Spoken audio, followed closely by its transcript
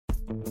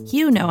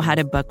You know how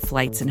to book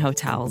flights and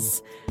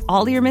hotels.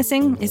 All you're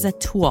missing is a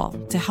tool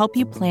to help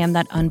you plan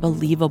that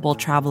unbelievable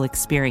travel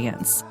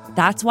experience.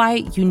 That's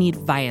why you need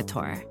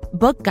Viator.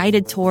 Book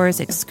guided tours,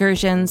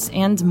 excursions,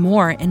 and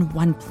more in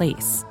one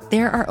place.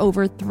 There are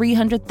over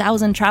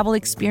 300,000 travel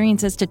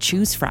experiences to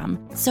choose from,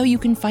 so you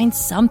can find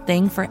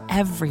something for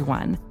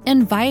everyone.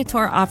 And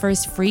Viator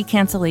offers free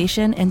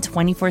cancellation and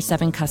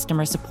 24/7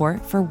 customer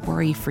support for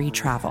worry-free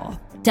travel.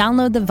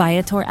 Download the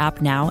Viator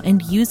app now and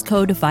use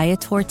code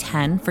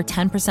Viator10 for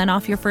 10%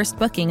 off your first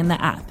booking in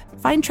the app.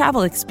 Find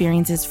travel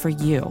experiences for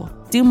you.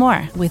 Do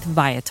more with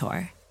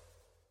Viator.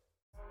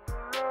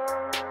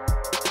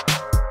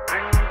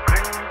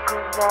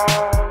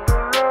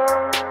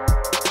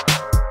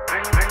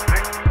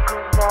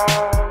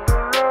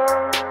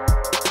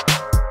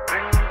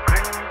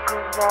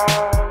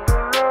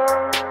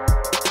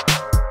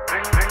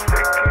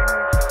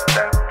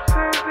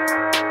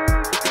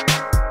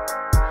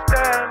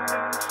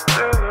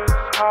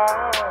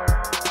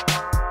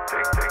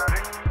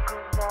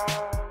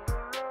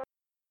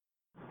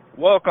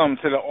 Welcome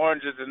to the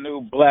Orange is the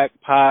New Black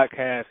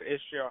podcast.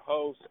 It's your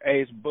host,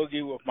 Ace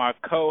Boogie, with my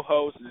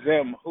co-host,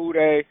 Zim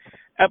Hude.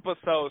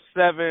 Episode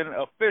 7,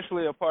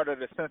 officially a part of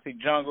the Cincy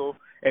Jungle.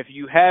 If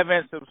you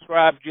haven't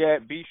subscribed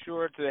yet, be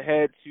sure to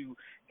head to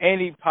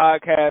any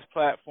podcast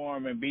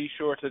platform and be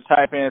sure to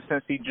type in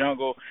Cincy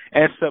Jungle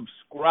and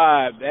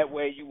subscribe. That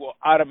way you will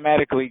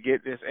automatically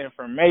get this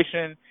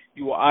information.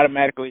 You will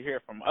automatically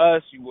hear from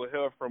us. You will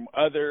hear from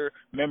other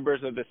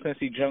members of the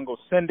Cincy Jungle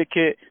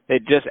Syndicate. They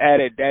just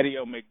added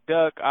Daddy-O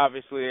McDuck.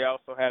 Obviously, they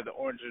also have the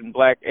Orange and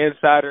Black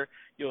Insider.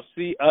 You'll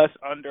see us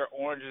under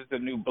Orange is the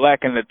New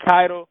Black in the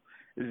title.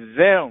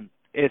 Zim,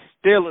 it's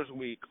Steelers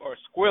Week, or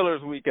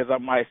Squillers Week, as I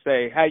might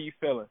say. How you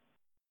feeling?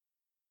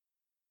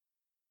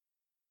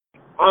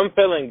 I'm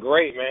feeling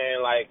great, man.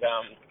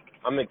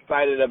 I'm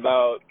excited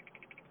about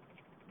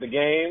the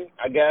game,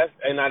 I guess,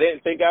 and I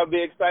didn't think I'd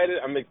be excited.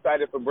 I'm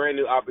excited for brand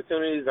new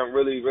opportunities. I'm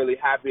really, really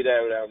happy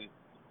that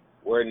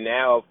we're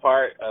now a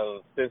part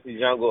of Cincy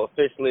Jungle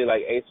officially,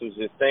 like Ace was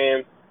just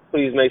saying.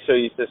 Please make sure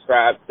you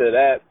subscribe to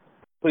that.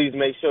 Please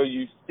make sure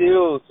you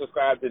still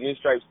subscribe to New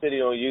Stripe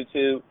City on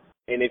YouTube.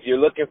 And if you're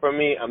looking for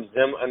me, I'm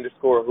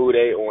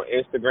Zim_Hude on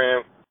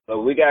Instagram. But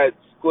we got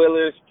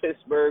Squillers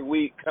Pittsburgh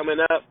week coming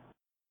up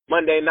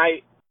Monday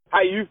night.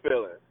 How you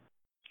feeling?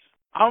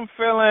 I'm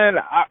feeling,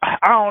 I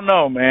don't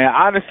know, man.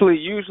 Honestly,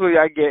 usually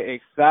I get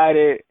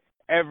excited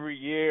every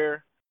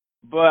year,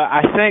 but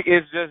I think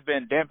it's just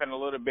been dampened a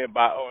little bit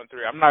by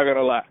 0-3. I'm not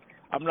gonna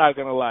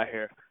lie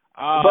here.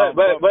 But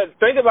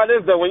think about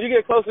this though. When you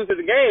get closer to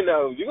the game,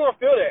 though, you're gonna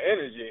feel that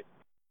energy.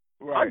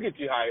 Right. I'll get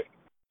you hyped.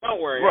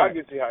 Don't worry, right. I'll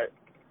get you hyped.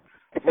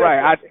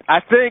 Right. I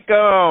think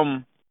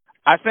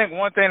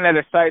one thing that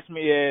excites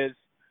me is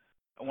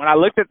when I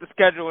looked at the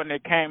schedule when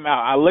it came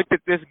out, I looked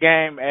at this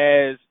game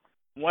as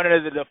one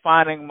of the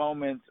defining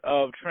moments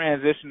of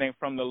transitioning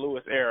from the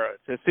Lewis era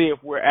to see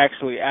if we're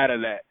actually out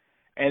of that.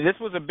 And this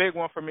was a big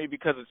one for me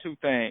because of two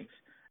things.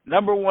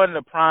 Number one,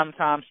 the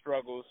primetime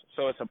struggles.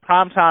 So it's a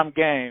primetime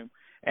game.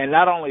 And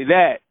not only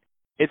that,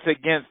 it's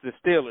against the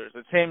Steelers,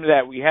 a team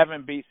that we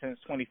haven't beat since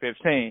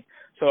 2015.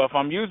 So if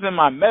I'm using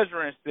my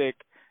measuring stick,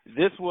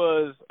 this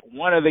was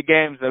one of the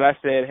games that I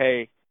said,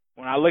 hey,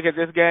 when I look at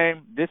this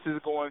game, this is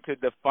going to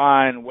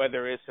define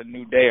whether it's a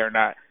new day or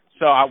not.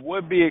 So I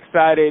would be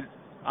excited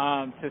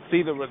to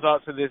see the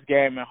results of this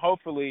game, and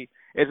hopefully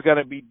it's going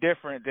to be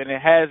different than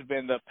it has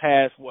been the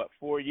past,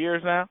 4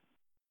 years now?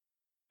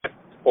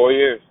 4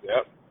 years,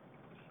 yep.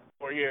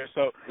 4 years.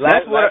 So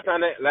last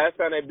time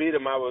they beat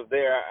them, I was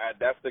there.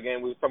 That's the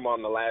game we were talking about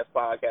on the last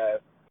podcast,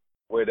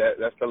 where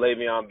that's the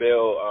Le'Veon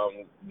Bell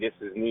gets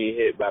his knee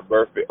hit by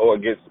Burfict, or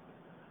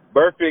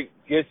Burfict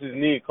gets his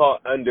knee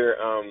caught under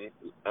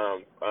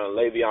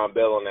Le'Veon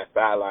Bell on that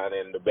sideline,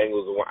 and the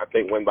Bengals, I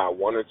think, win by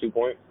 1 or 2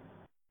 points.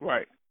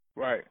 Right.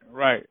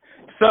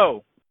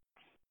 So,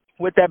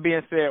 with that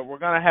being said, we're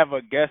going to have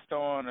a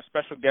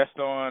special guest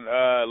on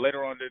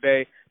later on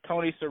today.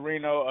 Tony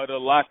Serino of the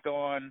Locked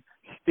On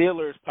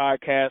Steelers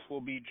podcast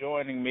will be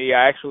joining me.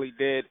 I actually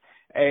did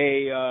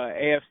a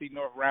AFC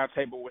North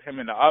roundtable with him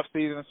in the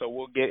offseason, so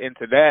we'll get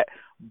into that.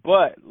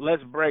 But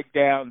let's break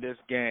down this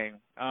game.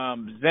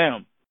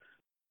 Zim,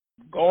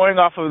 going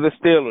off of the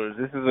Steelers,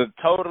 this is a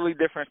totally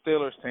different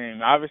Steelers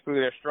team. Obviously,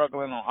 they're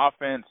struggling on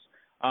offense.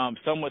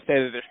 Some would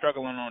say that they're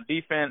struggling on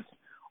defense.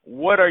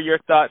 What are your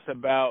thoughts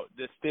about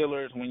the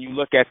Steelers when you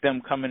look at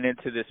them coming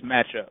into this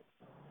matchup?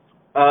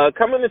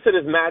 Coming into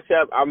this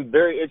matchup, I'm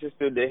very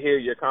interested to hear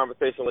your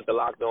conversation with the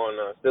Locked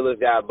On Steelers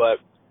guy, but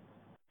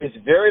it's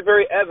very,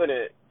 very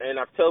evident, and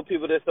I've told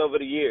people this over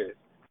the years,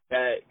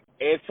 that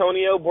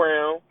Antonio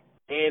Brown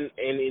and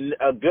in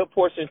a good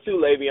portion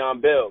too,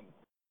 Le'Veon Bell,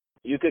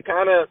 you could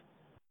kind of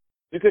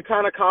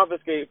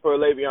confiscate for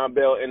Le'Veon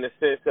Bell in the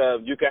sense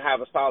of you can have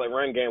a solid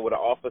run game with an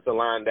offensive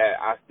line that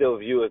I still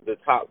view as the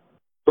top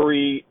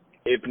 3,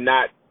 if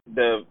not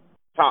the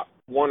top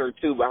 1 or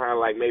 2 behind,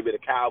 like maybe the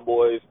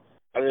Cowboys.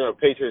 I know the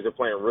Patriots are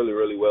playing really,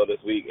 really well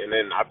this week, and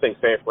then I think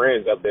San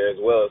Fran's up there as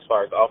well as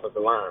far as the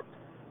offensive line.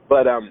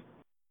 But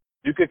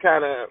you could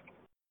kind of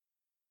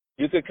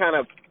you could kind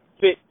of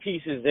fit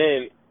pieces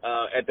in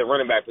at the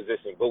running back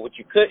position. But what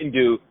you couldn't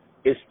do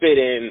is fit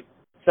in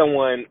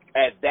someone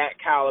at that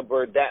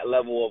caliber, that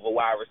level of a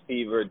wide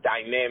receiver,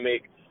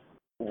 dynamic,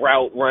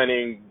 route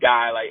running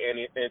guy like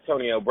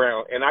Antonio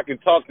Brown. And I can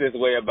talk this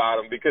way about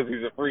him because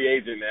he's a free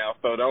agent now,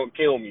 so don't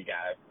kill me,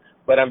 guys.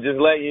 But I'm just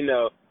letting you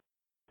know,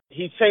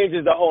 he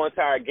changes the whole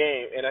entire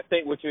game. And I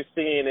think what you're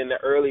seeing in the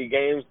early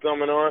games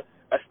coming on,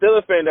 a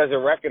Steelers fan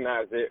doesn't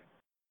recognize it,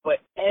 but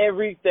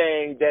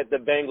everything that the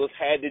Bengals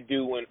had to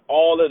do in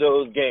all of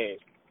those games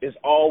is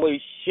always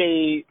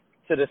shade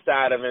to the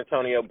side of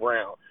Antonio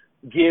Brown.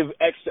 Give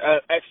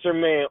extra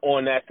man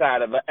on that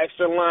side of an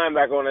extra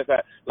linebacker on that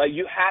side. Like,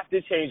 you have to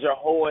change your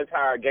whole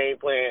entire game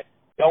plan.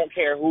 Don't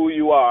care who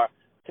you are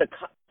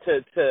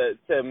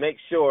to make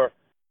sure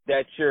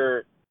that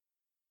you're,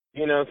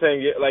 you know what I'm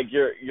saying, like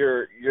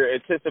you're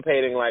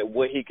anticipating like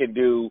what he could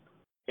do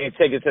and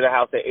take it to the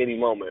house at any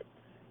moment.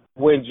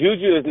 When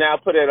Juju is now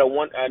put at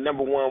a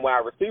number one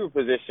wide receiver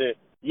position,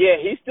 yeah,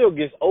 he still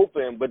gets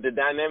open, but the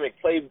dynamic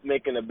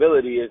playmaking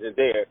ability isn't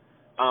there.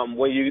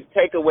 When you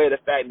take away the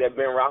fact that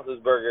Ben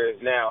Roethlisberger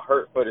is now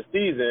hurt for the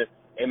season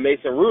and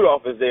Mason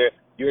Rudolph is there,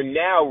 you're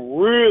now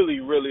really,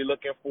 really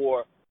looking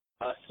for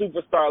a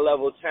superstar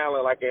level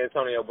talent like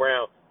Antonio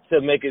Brown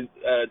to make it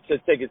to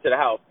take it to the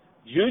house.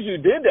 Juju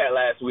did that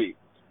last week.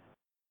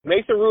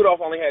 Mason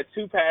Rudolph only had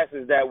 2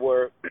 passes that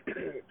were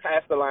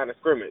past the line of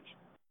scrimmage.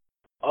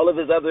 All of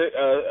his other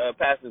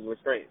passes were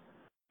screens.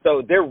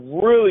 So they're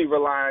really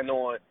relying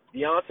on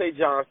Deontay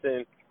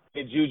Johnson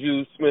and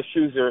Juju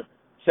Smith-Schuster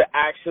to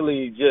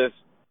actually just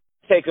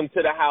take them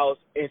to the house.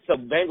 And so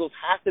Bengals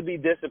have to be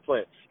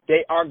disciplined.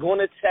 They are going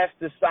to test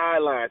the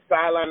sideline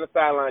to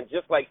sideline,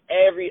 just like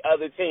every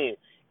other team.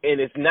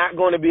 And it's not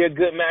going to be a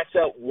good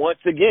matchup once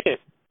again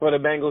for the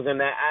Bengals in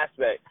that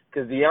aspect,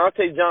 because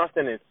Deontay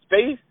Johnson in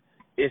space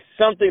is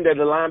something that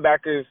the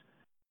linebackers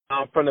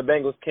from the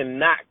Bengals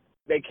cannot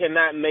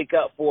make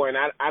up for, and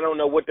I don't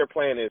know what their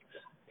plan is.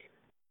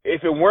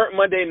 If it weren't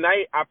Monday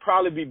night, I'd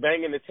probably be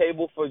banging the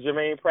table for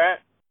Jermaine Pratt.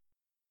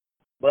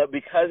 But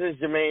because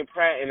it's Jermaine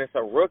Pratt and it's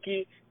a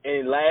rookie,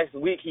 and last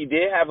week he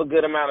did have a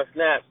good amount of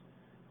snaps,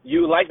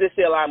 you like to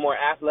see a lot more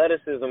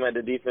athleticism at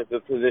the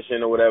defensive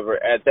position or whatever,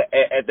 at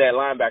that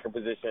linebacker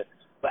position.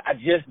 But I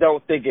just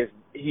don't think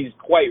he's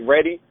quite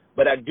ready.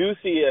 But I do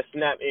see a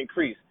snap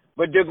increase.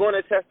 But they're going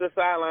to test the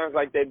sidelines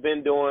like they've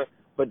been doing.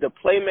 But the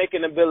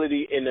playmaking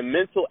ability and the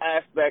mental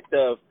aspect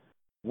of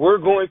we're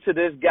going to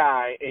this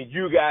guy and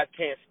you guys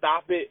can't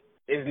stop it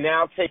is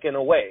now taken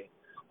away.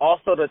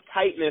 Also, the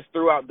tightness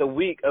throughout the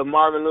week of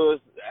Marvin Lewis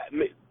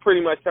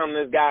pretty much telling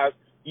this guys,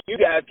 you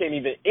guys can't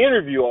even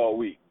interview all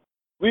week.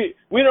 We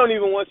don't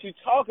even want you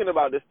talking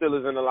about the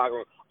Steelers in the locker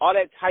room. All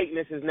that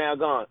tightness is now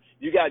gone.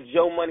 You got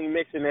Joe Money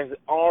Mixon has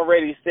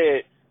already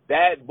said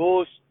that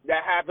bullshit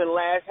that happened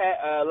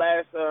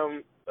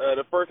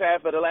the first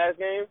half of the last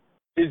game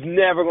is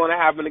never going to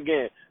happen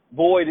again.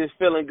 Boyd is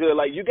feeling good.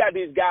 Like, you got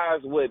these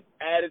guys with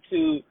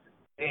attitude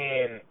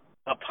and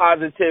a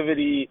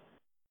positivity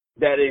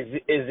that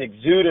is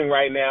exuding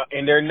right now,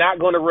 and they're not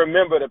going to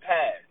remember the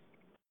past.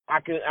 I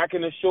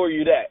can assure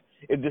you that.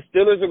 If the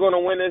Steelers are going to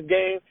win this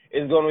game,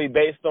 it's going to be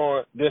based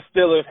on the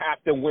Steelers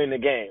have to win the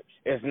game.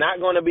 It's not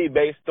going to be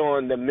based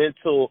on the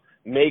mental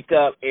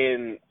makeup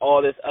and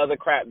all this other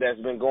crap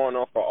that's been going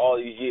on for all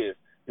these years.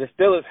 The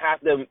Steelers have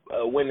to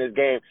win this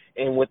game.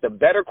 And with the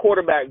better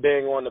quarterback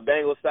being on the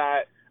Bengals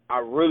side, I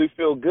really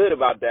feel good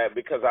about that,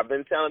 because I've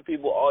been telling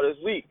people all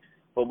this week,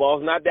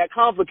 football's not that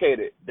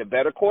complicated. The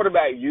better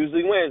quarterback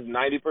usually wins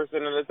 90%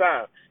 of the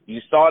time.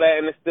 You saw that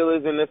in the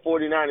Steelers in the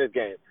 49ers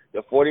game.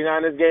 The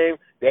 49ers game,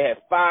 they had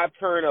 5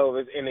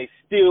 turnovers, and they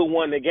still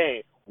won the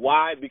game.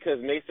 Why? Because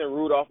Mason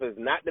Rudolph is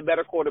not the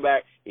better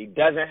quarterback. He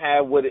doesn't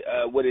have what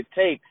it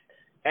takes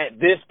at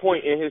this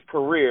point in his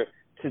career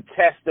to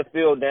test the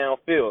field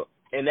downfield.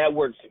 And that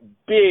works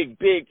big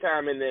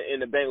time in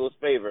the Bengals'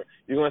 favor.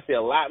 You're going to see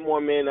a lot more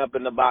men up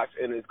in the box,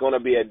 and it's going to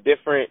be a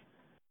different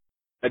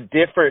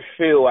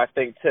feel, I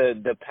think, to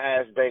the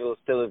past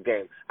Bengals-Steelers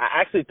game.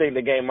 I actually think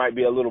the game might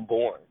be a little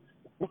boring.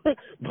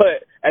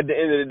 But at the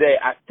end of the day,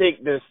 I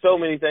think there's so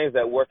many things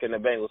that work in the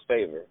Bengals'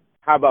 favor.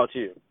 How about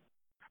you?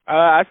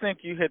 I think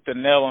you hit the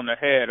nail on the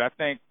head. I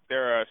think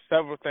there are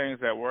several things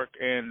that work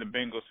in the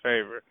Bengals'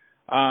 favor.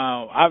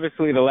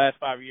 Obviously, the last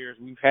 5 years,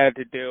 we've had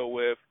to deal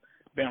with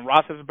Ben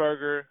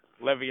Roethlisberger,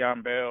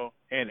 Le'Veon Bell,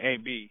 and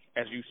AB,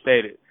 as you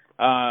stated.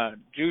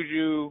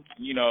 Juju,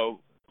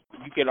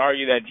 you could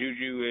argue that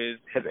Juju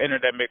has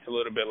entered that mix a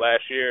little bit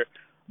last year,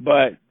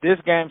 but this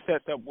game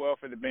sets up well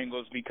for the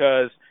Bengals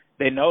because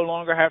they no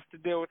longer have to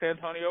deal with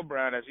Antonio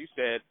Brown, as you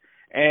said.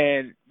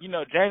 And,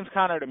 James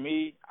Conner, to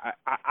me,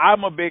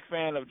 I'm a big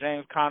fan of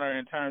James Conner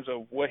in terms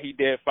of what he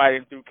did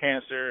fighting through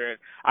cancer. And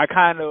I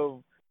kind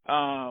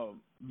of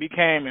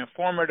became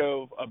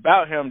informative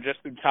about him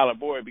just through Tyler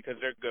Boyd because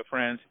they're good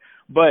friends.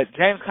 But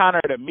James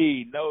Conner, to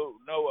me, no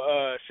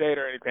shade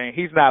or anything,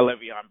 he's not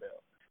Le'Veon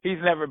Bell. He's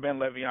never been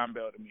Le'Veon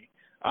Bell to me.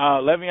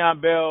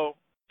 Le'Veon Bell,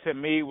 to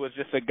me, was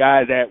just a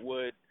guy that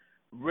would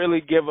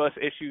really give us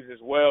issues as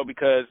well,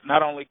 because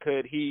not only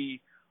could he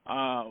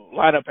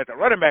line up at the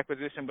running back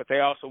position, but they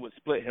also would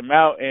split him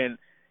out, and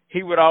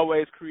he would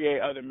always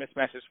create other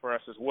mismatches for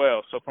us as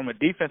well. So from a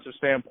defensive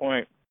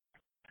standpoint,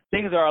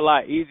 things are a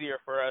lot easier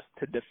for us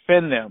to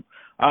defend them.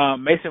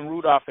 Mason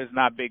Rudolph is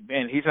not Big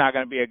Ben. He's not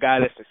going to be a guy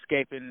that's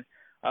escaping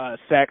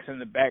sacks in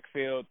the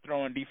backfield,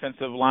 throwing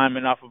defensive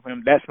linemen off of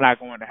him. That's not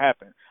going to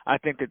happen. I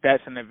think that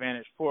that's an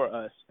advantage for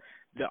us.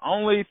 The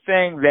only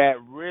thing that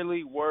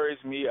really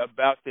worries me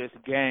about this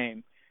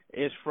game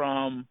is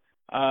from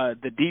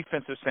the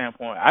defensive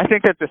standpoint. I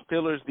think that the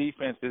Steelers'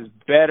 defense is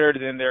better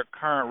than their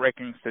current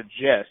rankings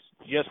suggest.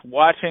 Just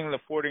watching the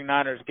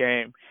 49ers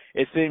game,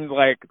 it seemed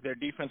like their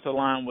defensive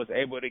line was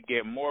able to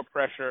get more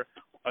pressure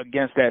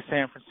against that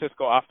San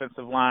Francisco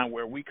offensive line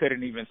where we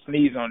couldn't even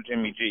sneeze on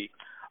Jimmy G.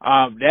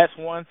 That's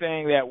one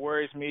thing that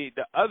worries me.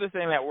 The other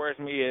thing that worries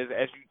me is,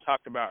 as you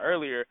talked about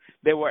earlier,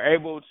 they were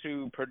able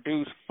to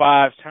produce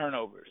 5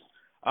 turnovers.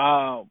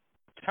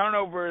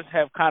 Turnovers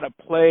have kind of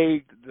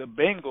plagued the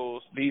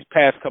Bengals these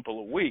past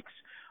couple of weeks.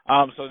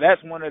 So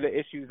that's one of the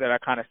issues that I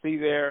kind of see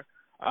there.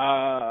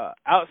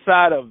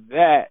 Outside of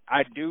that,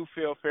 I do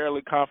feel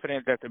fairly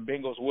confident that the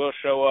Bengals will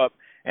show up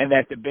and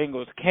that the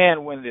Bengals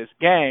can win this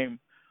game.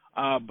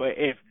 But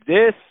if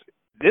this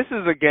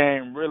is a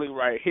game really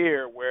right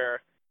here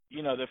where,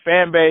 you know, the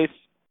fan base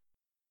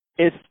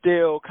is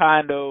still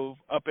kind of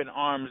up in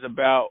arms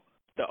about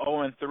the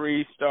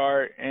 0-3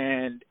 start,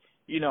 and,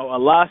 you know, a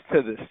loss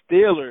to the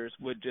Steelers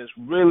would just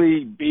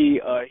really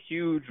be a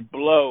huge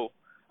blow,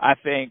 I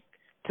think,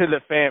 to the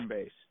fan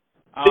base.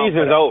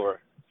 Season's over.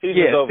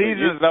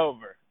 Season's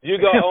over. You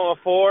go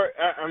 0-4.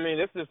 I mean,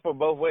 this is for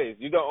both ways.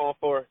 You go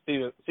 0-4,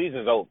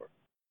 season's over.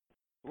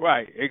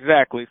 Right,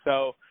 exactly.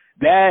 So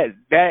that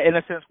in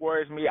a sense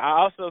worries me. I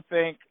also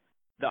think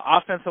the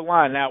offensive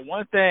line. Now,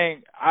 one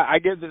thing, I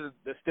give the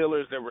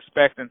Steelers their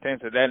respect and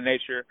things of that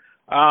nature,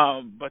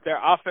 but their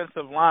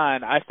offensive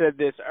line, I said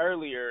this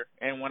earlier,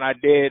 and when I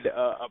did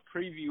a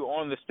preview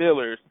on the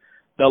Steelers,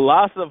 the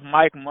loss of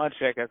Mike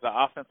Munchak as the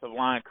offensive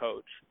line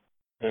coach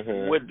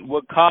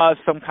would cause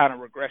some kind of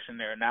regression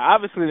there. Now,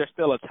 obviously, they're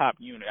still a top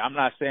unit. I'm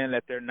not saying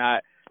that they're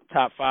not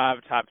top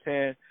 5, top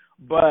 10,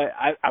 but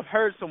I've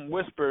heard some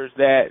whispers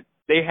that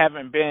they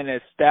haven't been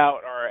as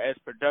stout or as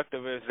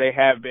productive as they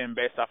have been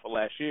based off of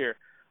last year.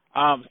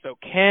 So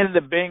can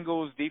the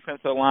Bengals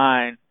defensive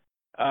line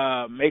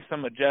make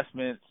some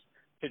adjustments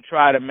to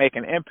try to make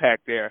an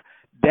impact there?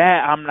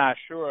 That I'm not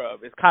sure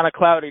of. It's kind of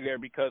cloudy there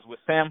because with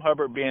Sam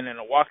Hubbard being in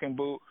a walking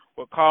boot,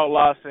 with Carl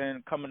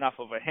Lawson coming off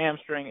of a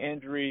hamstring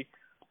injury,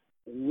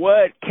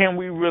 what can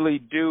we really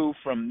do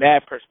from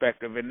that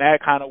perspective? And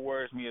that kind of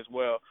worries me as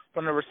well.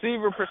 From the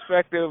receiver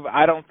perspective,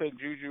 I don't think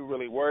Juju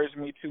really worries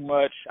me too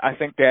much. I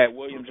think that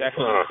William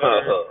Jackson I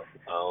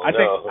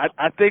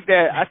think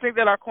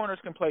that our corners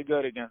can play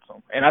good against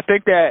them. And I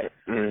think that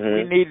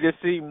we need to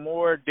see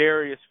more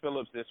Darius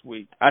Phillips this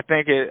week. I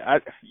think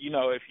if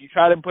you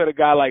try to put a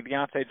guy like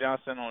Deontay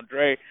Johnson on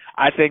Dre,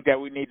 I think that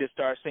we need to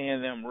start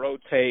seeing them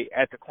rotate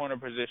at the corner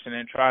position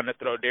and trying to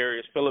throw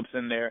Darius Phillips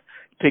in there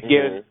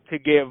to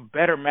give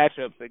better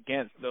matchups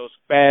against those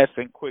fast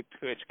and quick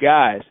twitch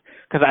guys.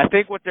 Because I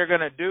think what they're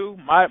going to do,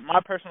 my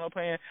personal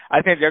opinion,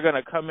 I think they're going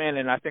to come in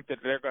and I think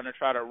that they're going to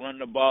try to run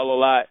the ball a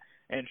lot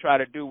and try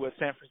to do what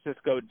San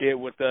Francisco did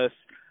with us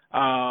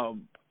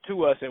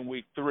to us in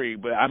week 3.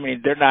 But, I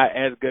mean, they're not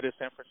as good as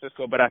San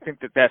Francisco, but I think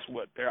that that's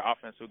what their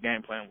offensive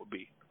game plan would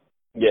be.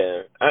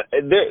 Yeah.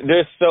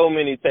 There's so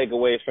many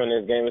takeaways from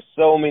this game. There's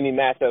so many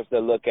matchups to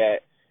look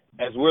at.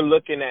 As we're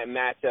looking at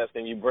matchups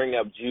and you bring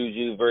up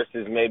Juju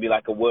versus maybe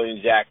like a William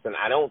Jackson,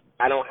 I don't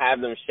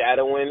have them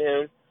shadowing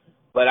him,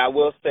 but I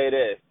will say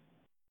this.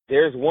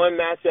 There's one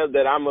matchup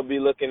that I'm going to be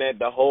looking at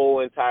the whole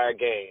entire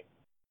game,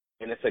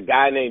 and it's a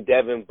guy named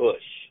Devin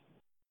Bush.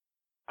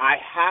 I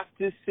have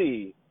to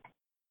see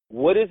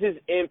what is his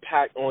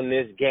impact on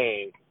this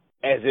game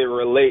as it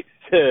relates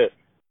to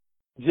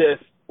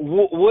just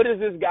what is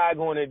this guy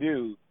going to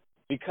do?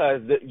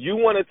 Because you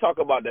want to talk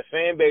about the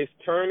fan base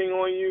turning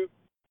on you.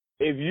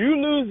 If you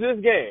lose this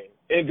game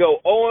and go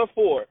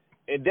 0-4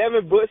 and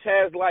Devin Bush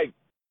has like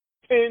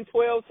 10,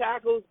 12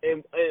 tackles and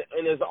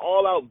is an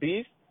all-out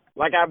beast,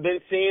 like I've been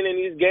seeing in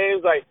these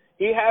games, like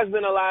he has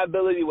been a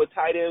liability with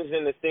tight ends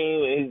in the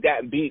scene, and he's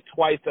got beat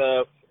twice.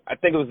 I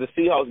think it was the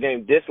Seahawks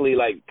game. Disley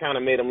kind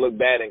of made him look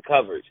bad in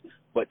coverage.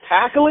 But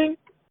tackling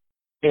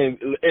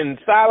and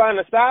sideline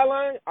to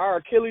sideline, our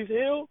Achilles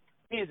heel,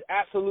 he has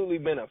absolutely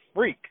been a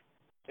freak,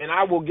 and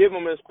I will give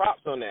him his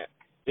props on that.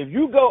 If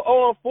you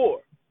go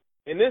 0-4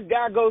 and this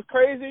guy goes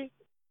crazy,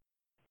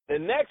 the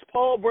next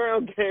Paul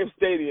Brown game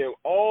stadium,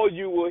 all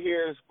you will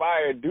hear is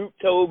fire Duke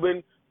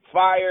Tobin,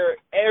 fire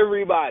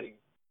everybody,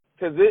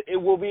 because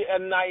it will be a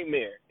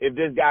nightmare if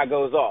this guy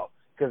goes off.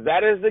 Because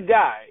that is the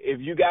guy,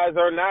 if you guys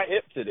are not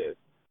hip to this,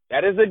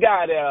 that is the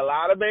guy that a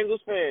lot of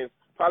Bengals fans,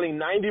 probably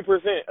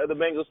 90% of the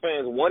Bengals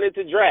fans wanted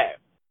to draft.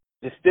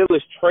 The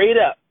Steelers trade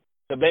up.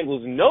 The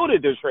Bengals know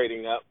that they're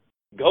trading up.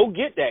 Go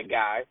get that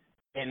guy,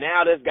 and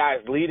now this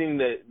guy's leading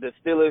the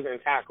Steelers in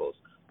tackles.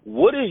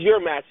 What is your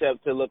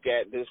matchup to look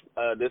at this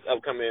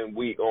upcoming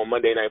week on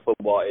Monday Night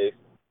Football, Ace?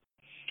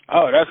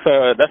 Oh,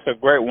 that's a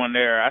great one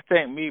there. I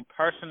think me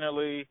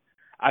personally,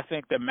 I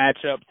think the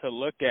matchup to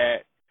look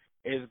at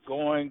is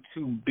going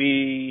to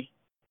be.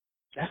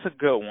 That's a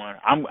good one.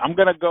 I'm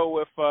gonna go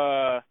with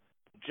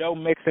Joe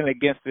Mixon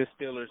against this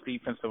Steelers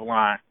defensive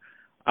line.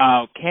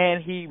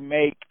 Can he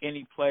make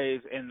any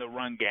plays in the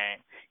run game?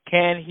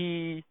 Can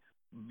he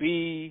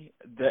be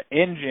the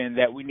engine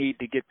that we need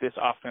to get this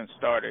offense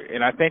started?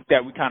 And I think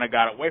that we kind of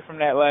got away from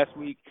that last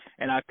week,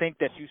 and I think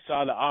that you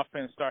saw the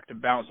offense start to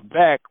bounce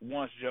back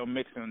once Joe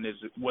Mixon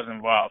was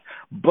involved.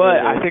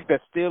 But I think the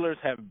Steelers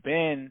have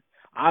been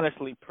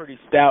honestly pretty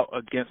stout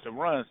against the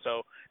run,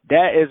 so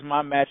that is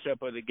my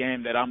matchup of the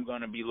game that I'm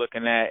going to be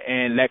looking at,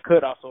 and that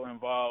could also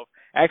involve,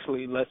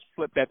 actually, let's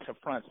flip that to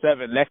front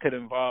seven. That could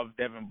involve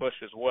Devin Bush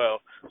as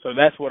well. So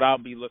that's what I'll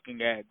be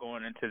looking at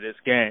going into this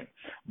game.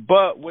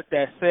 But with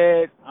that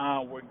said,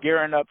 we're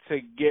gearing up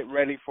to get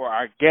ready for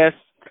our guest,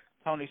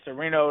 Tony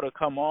Serino, to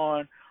come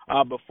on.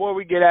 Before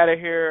we get out of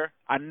here,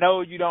 I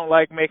know you don't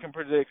like making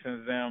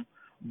predictions, Zim,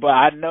 but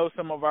I know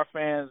some of our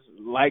fans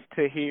like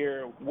to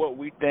hear what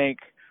we think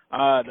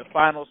the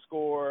final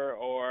score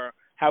or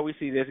how we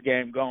see this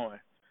game going.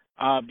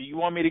 Do you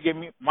want me to give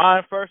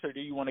mine first, or do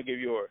you want to give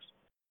yours?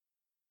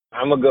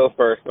 I'm going to go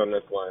first on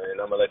this one,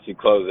 and I'm going to let you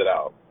close it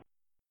out.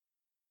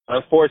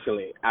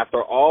 Unfortunately,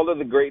 after all of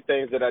the great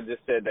things that I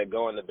just said that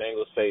go in the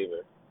Bengals'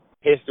 favor,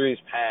 history's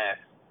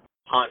past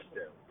haunts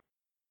them.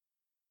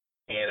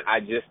 And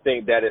I just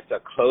think that it's a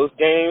close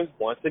game,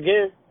 once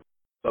again,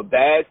 but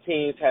bad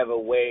teams have a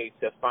way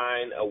to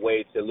find a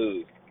way to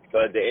lose. So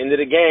at the end of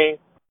the game,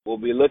 we'll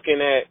be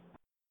looking at,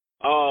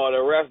 oh, the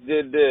refs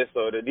did this,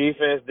 or the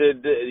defense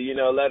did this,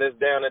 let us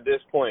down at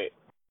this point.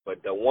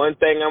 But the one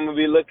thing I'm going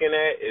to be looking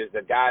at is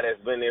the guy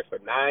that's been there for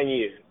 9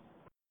 years.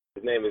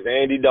 His name is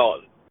Andy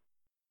Dalton.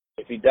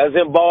 If he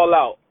doesn't ball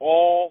out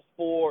all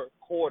 4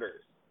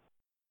 quarters,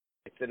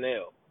 it's a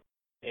nail.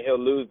 And he'll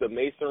lose to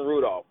Mason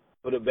Rudolph,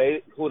 who the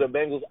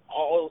Bengals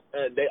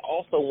they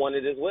also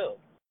wanted as well.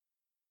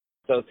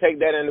 So take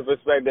that into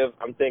perspective.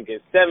 I'm thinking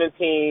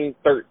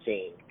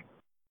 17-13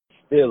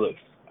 Steelers,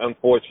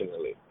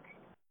 unfortunately.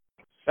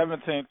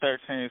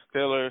 17-13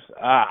 Steelers.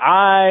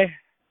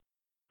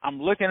 I'm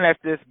looking at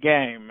this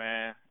game,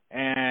 man,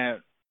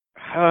 and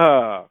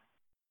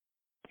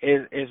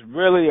it's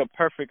really a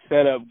perfect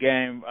setup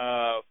game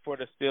for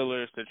the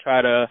Steelers to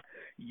try to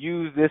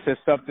use this as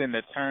something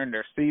to turn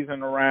their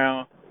season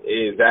around.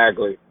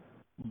 Exactly.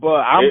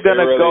 But I'm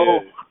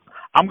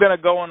gonna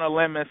go on a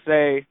limb and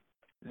say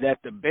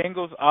that the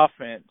Bengals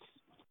offense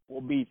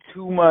will be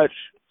too much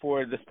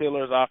for the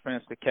Steelers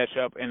offense to catch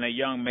up in a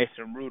young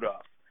Mason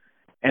Rudolph.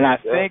 And I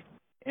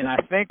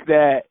think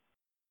that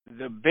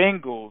the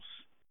Bengals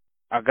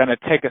are going to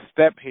take a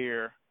step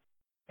here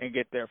and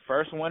get their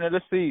first win of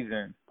the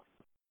season,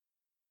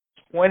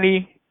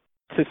 20-17.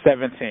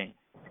 2017,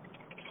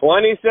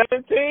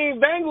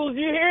 Bengals,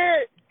 you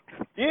hear it?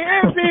 You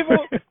hear it,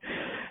 people?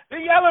 They're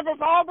yelling from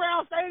Paul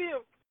Brown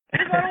Stadium.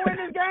 We're going to win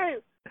this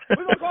game.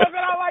 We're going to close it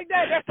out like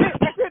that. That's it.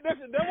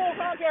 The whole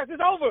podcast is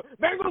over.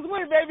 Bengals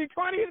win, baby.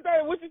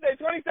 20-30. What you say,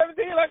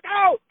 2017? Let's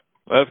go.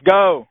 Let's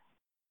go.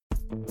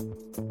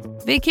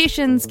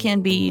 Vacations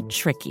can be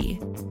tricky.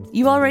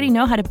 You already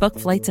know how to book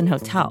flights and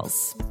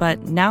hotels,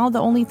 but now the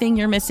only thing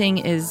you're missing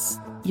is,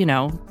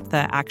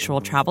 the actual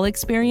travel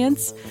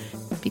experience.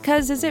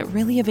 Because is it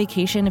really a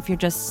vacation if you're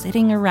just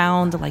sitting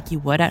around like you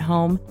would at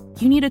home?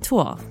 You need a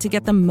tool to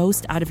get the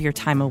most out of your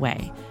time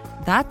away.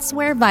 That's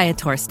where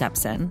Viator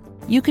steps in.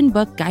 You can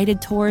book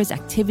guided tours,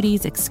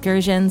 activities,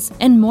 excursions,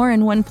 and more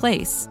in one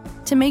place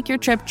to make your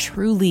trip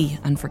truly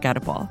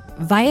unforgettable.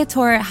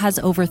 Viator has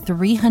over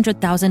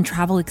 300,000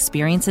 travel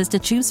experiences to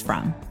choose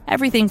from.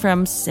 Everything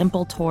from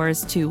simple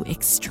tours to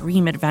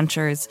extreme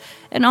adventures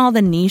and all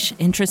the niche,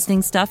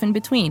 interesting stuff in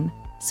between.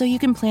 So you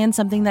can plan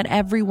something that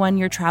everyone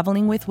you're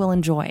traveling with will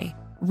enjoy.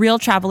 Real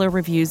traveler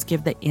reviews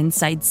give the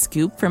inside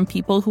scoop from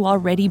people who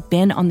already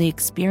been on the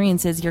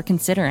experiences you're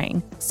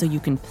considering, so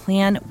you can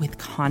plan with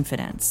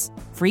confidence.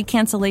 Free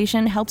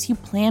cancellation helps you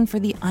plan for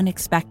the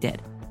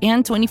unexpected.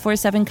 And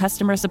 24/7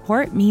 customer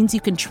support means you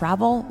can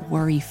travel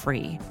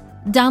worry-free.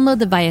 Download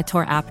the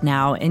Viator app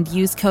now and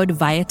use code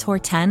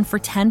Viator10 for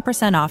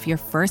 10% off your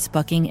first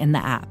booking in the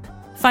app.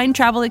 Find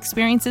travel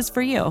experiences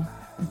for you.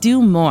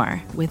 Do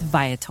more with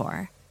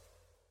Viator.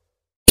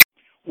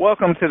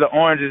 Welcome to the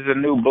Orange is the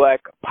New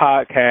Black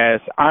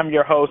podcast. I'm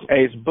your host,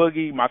 Ace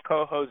Boogie, my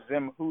co-host,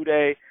 Zim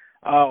Hude.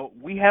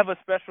 We have a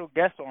special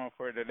guest on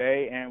for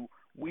today, and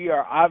we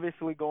are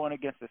obviously going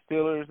against the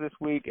Steelers this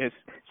week. It's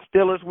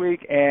Steelers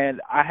week, and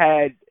I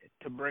had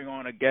to bring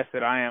on a guest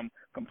that I am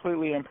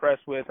completely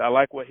impressed with. I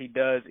like what he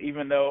does.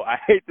 Even though I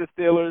hate the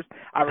Steelers,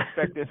 I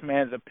respect this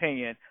man's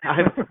opinion.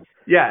 I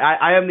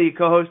am the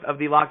co-host of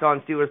the Locked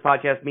On Steelers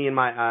podcast. Me and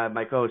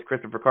my co-host,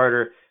 Christopher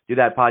Carter, do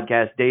that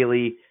podcast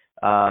daily.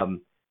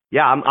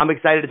 I'm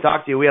excited to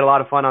talk to you. We had a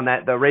lot of fun on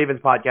the Ravens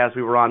podcast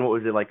we were on. What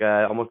was it, like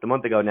almost a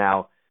month ago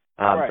now?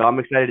 Right. So I'm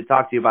excited to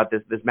talk to you about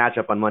this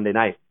matchup on Monday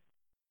night.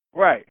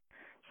 Right.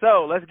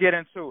 So let's get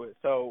into it.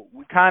 So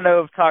we kind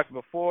of talked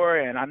before,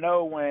 and I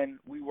know when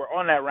we were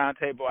on that round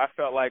table, I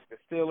felt like the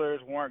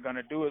Steelers weren't going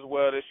to do as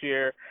well this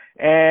year,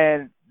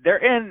 and they're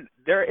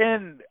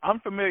in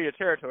unfamiliar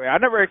territory. I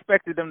never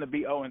expected them to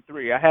be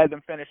 0-3. I had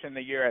them finishing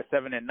the year at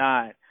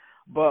 7-9.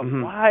 But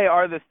why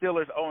are the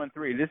Steelers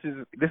 0-3? This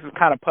is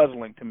kind of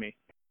puzzling to me.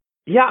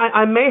 Yeah,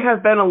 I may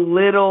have been a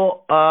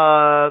little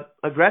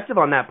aggressive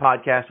on that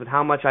podcast with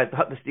how much I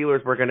thought the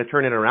Steelers were going to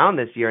turn it around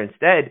this year.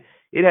 Instead,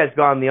 it has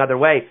gone the other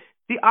way.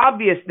 The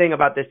obvious thing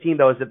about this team,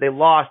 though, is that they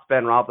lost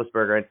Ben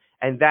Roethlisberger,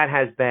 and that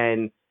has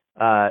been,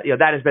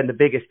 that has been the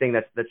biggest thing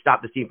that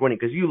stopped the team from winning.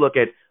 Because you look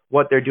at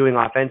what they're doing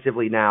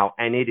offensively now,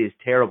 and it is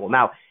terrible.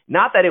 Now,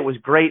 not that it was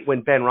great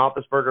when Ben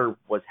Roethlisberger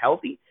was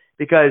healthy,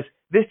 because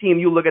this team,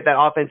 you look at that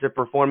offensive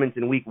performance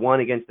in Week 1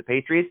 against the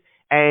Patriots,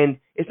 and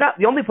it's not,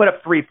 they only put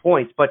up 3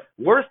 points, but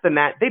worse than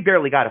that, they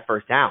barely got a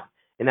first down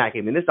in that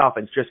game. And this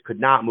offense just could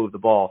not move the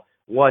ball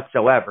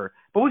whatsoever.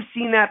 But we've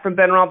seen that from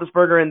Ben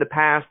Roethlisberger in the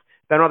past.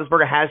 Ben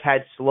Roethlisberger has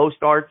had slow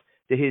starts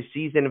to his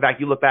season. In fact,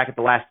 you look back at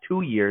the last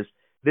 2 years,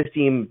 this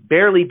team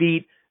barely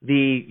beat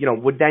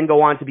would then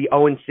go on to be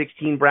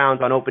 0-16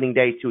 Browns on opening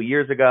day 2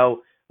 years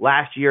ago.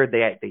 Last year,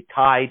 they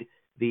tied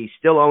the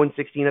still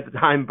 0-16 at the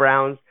time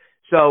Browns.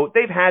 So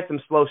they've had some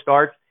slow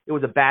starts. It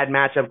was a bad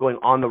matchup going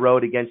on the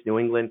road against New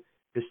England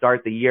to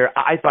start the year.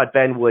 I thought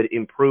Ben would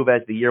improve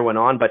as the year went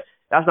on, but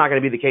that's not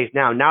going to be the case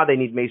now. Now they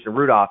need Mason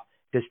Rudolph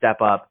to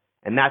step up,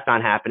 and that's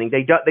not happening.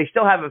 They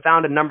still haven't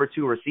found a number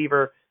 2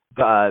 receiver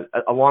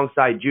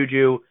alongside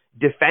Juju.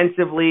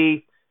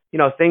 Defensively,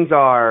 things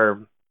are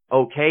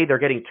okay. They're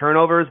getting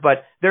turnovers,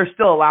 but they're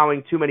still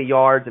allowing too many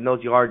yards, and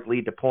those yards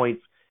lead to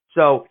points.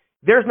 So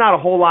there's not a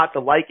whole lot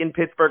to like in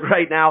Pittsburgh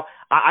right now.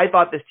 I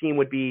thought this team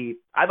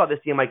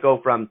might go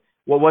from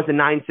what was a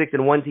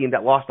 9-6-1 team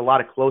that lost a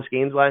lot of close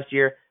games last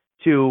year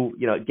to,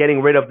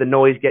 getting rid of the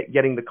noise,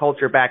 getting the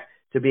culture back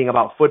to being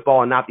about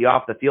football and not the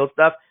off the field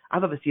stuff. I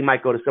thought this team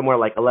might go to somewhere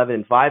like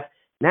 11-5.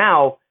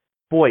 Now,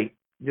 boy,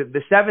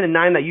 the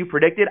 7-9 that you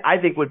predicted, I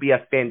think would be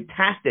a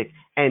fantastic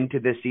end to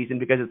this season,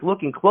 because it's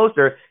looking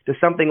closer to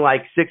something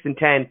like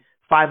 6-10,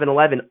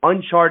 5-11,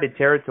 uncharted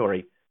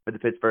territory for the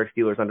Pittsburgh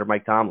Steelers under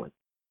Mike Tomlin.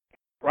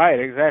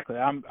 Right, exactly.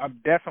 I'm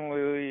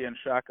definitely in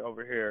shock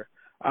over here.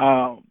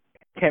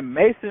 Can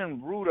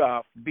Mason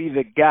Rudolph be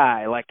the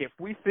guy? Like, if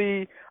we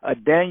see a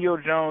Daniel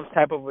Jones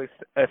type of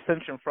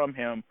ascension from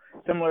him,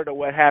 similar to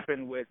what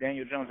happened with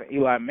Daniel Jones and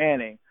Eli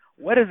Manning,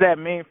 what does that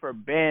mean for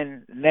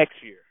Ben next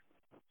year?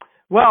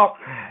 Well,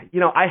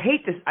 I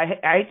hate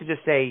to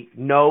just say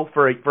no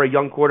for a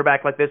young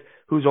quarterback like this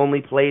who's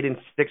only played in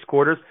 6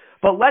 quarters.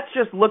 But let's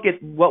just look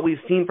at what we've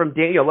seen from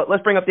Daniel.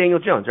 Let's bring up Daniel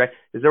Jones, right?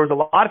 Because there was a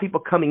lot of people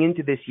coming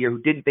into this year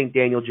who didn't think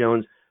Daniel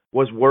Jones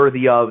was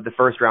worthy of the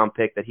first-round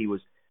pick that he was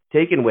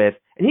taken with.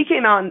 And he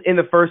came out in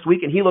the first week,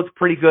 and he looked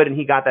pretty good, and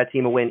he got that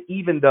team a win,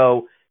 even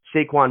though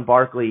Saquon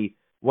Barkley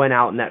went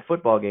out in that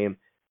football game.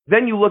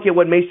 Then you look at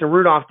what Mason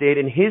Rudolph did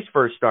in his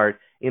first start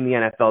in the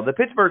NFL. The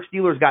Pittsburgh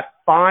Steelers got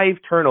 5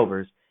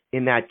 turnovers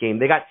in that game.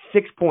 They got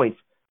 6 points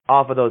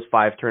off of those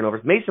 5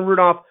 turnovers. Mason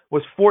Rudolph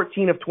was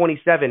 14 of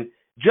 27.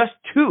 Just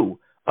 2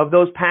 of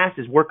those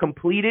passes were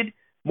completed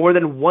more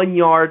than 1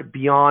 yard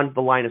beyond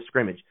the line of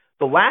scrimmage.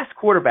 The last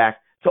quarterback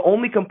to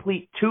only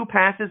complete 2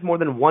 passes more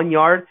than 1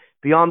 yard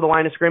beyond the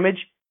line of scrimmage,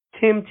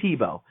 Tim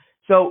Tebow.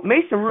 So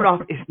Mason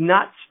Rudolph is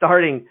not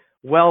starting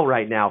well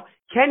right now.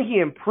 Can he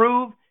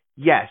improve?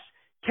 Yes.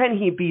 Can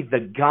he be the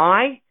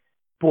guy?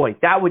 Boy,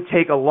 that would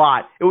take a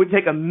lot. It would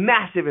take a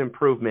massive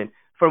improvement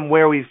from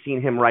where we've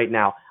seen him right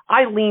now.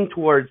 I lean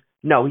towards,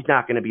 no, he's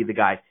not going to be the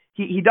guy.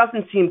 He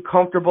doesn't seem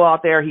comfortable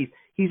out there. He's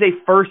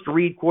a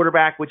first-read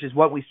quarterback, which is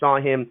what we saw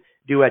him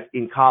do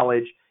in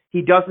college.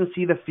 He doesn't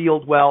see the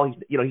field well.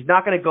 He's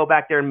not going to go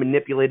back there and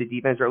manipulate a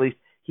defense, or at least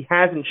he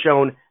hasn't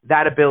shown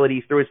that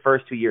ability through his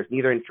first 2 years,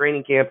 neither in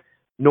training camp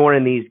nor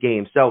in these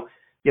games. So,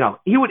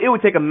 it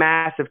would take a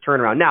massive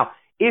turnaround. Now,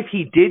 if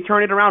he did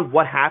turn it around,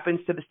 what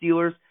happens to the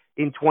Steelers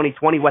in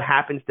 2020? What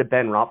happens to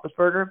Ben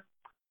Roethlisberger?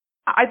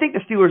 I think the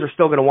Steelers are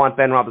still going to want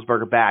Ben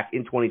Roethlisberger back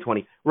in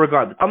 2020,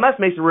 regardless. Unless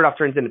Mason Rudolph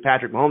turns into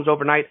Patrick Mahomes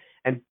overnight.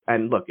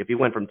 And look, if he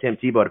went from Tim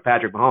Tebow to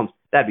Patrick Mahomes,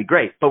 that'd be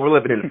great. But we're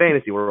living in a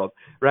fantasy world,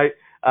 right?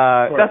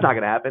 That's not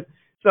going to happen.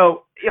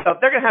 So,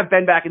 they're going to have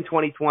Ben back in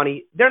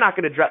 2020. They're not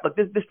going to drive. Look,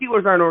 the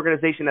Steelers are an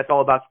organization that's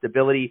all about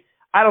stability.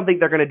 I don't think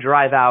they're going to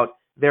drive out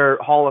their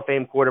Hall of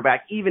Fame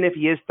quarterback, even if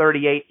he is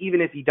 38,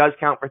 even if he does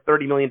count for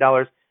 $30 million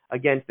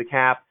against the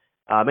cap,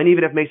 and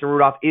even if Mason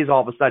Rudolph is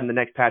all of a sudden the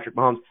next Patrick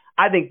Mahomes.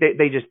 I think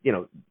they just,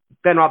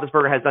 Ben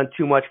Roethlisberger has done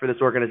too much for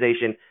this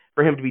organization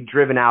for him to be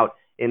driven out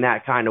in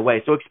that kind of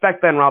way. So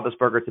expect Ben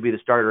Roethlisberger to be the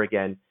starter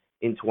again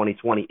in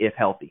 2020 if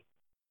healthy.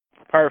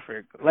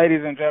 Perfect.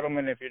 Ladies and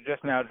gentlemen, if you're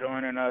just now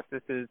joining us,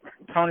 this is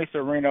Tony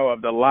Serino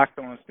of the Locked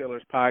On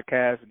Steelers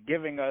podcast,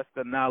 giving us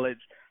the knowledge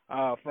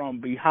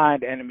from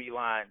behind enemy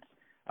lines.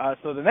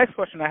 So the next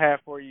question I have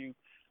for you,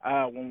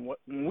 when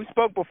we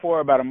spoke before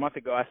about a month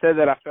ago, I said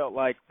that I felt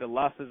like the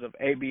losses of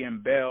A.B.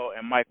 and Bell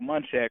and Mike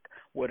Munchak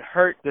would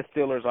hurt the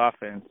Steelers'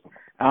 offense.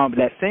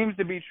 That seems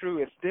to be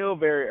true. It's still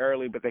very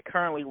early, but they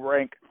currently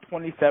rank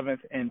 27th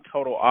in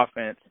total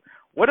offense.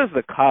 What is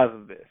the cause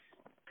of this?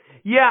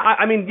 Yeah,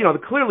 I mean,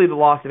 clearly the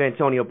loss of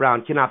Antonio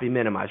Brown cannot be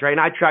minimized, right?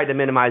 And I tried to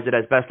minimize it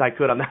as best I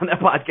could on that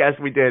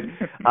podcast we did.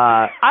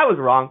 I was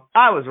wrong.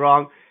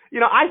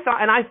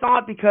 I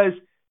thought because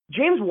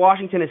James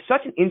Washington is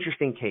such an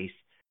interesting case.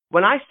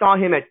 When I saw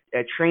him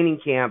at training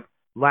camp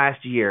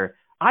last year,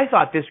 I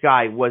thought this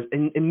guy was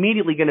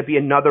immediately going to be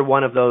another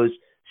one of those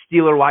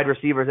Steeler wide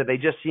receivers that they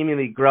just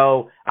seemingly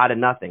grow out of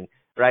nothing,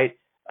 right?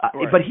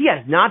 Right. But he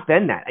has not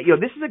been that.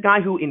 This is a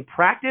guy who in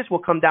practice will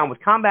come down with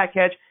combat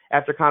catch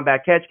after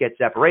combat catch, get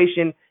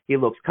separation. He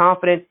looks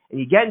confident, and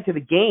you get into the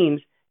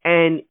games,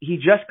 and he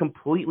just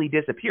completely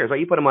disappears. Right?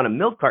 You put him on a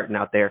milk carton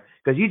out there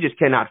because you just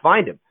cannot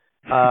find him.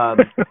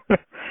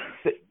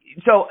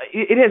 So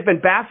it has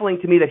been baffling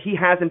to me that he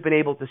hasn't been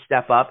able to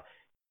step up.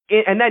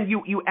 And then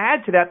you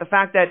add to that the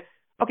fact that,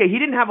 okay, he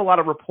didn't have a lot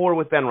of rapport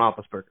with Ben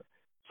Roethlisberger.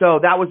 So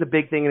that was a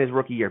big thing in his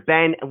rookie year.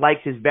 Ben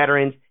likes his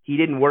veterans. He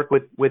didn't work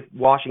with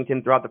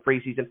Washington throughout the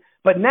preseason.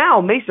 But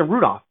now Mason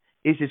Rudolph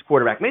is his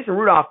quarterback. Mason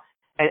Rudolph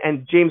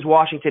and James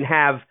Washington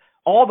have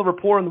all the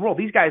rapport in the world.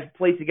 These guys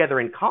played together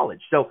in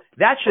college. So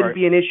that shouldn't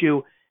be an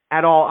issue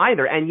at all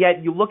either. And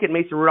yet you look at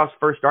Mason Rudolph's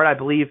first start, I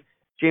believe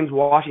James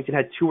Washington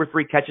had 2 or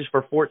 3 catches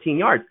for 14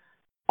 yards.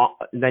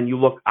 Then you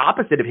look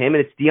opposite of him,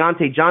 and it's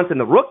Deontay Johnson,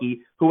 the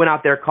rookie, who went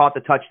out there, caught the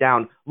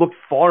touchdown, looked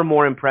far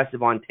more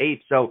impressive on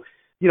tape. So,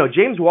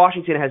 James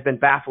Washington has been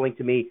baffling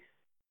to me.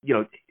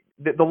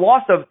 The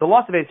loss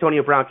of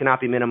Antonio Brown cannot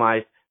be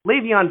minimized.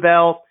 Le'Veon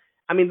Bell,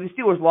 I mean, the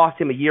Steelers lost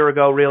him a year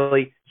ago,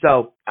 really.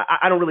 So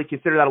I don't really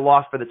consider that a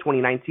loss for the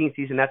 2019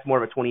 season. That's more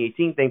of a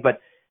 2018 thing. But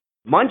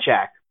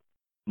Munchak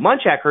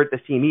hurt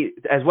this team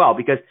as well,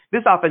 because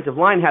this offensive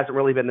line hasn't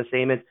really been the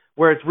same. It's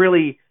where it's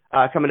really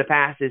coming to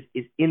pass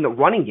is in the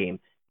running game.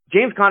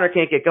 James Conner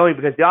can't get going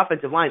because the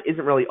offensive line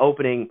isn't really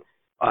opening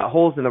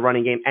holes in the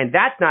running game, and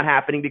that's not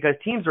happening because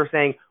teams are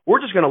saying, we're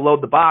just going to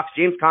load the box.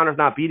 James Conner's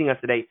not beating us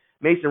today.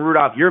 Mason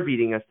Rudolph, you're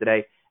beating us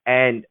today.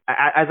 And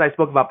as I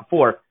spoke about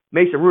before,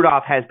 Mason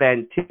Rudolph has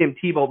been Tim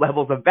Tebow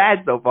levels of bad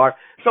so far.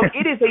 So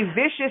it is a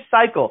vicious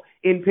cycle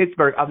in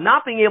Pittsburgh of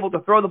not being able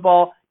to throw the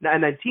ball,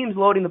 and then teams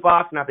loading the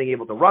box, not being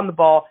able to run the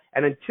ball,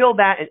 and until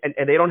that,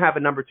 and they don't have a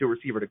number 2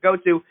 receiver to go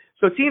to.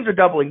 So teams are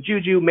doubling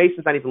Juju.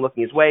 Mason's not even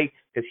looking his way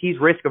because he's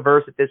risk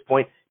averse at this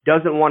point,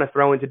 doesn't want to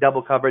throw into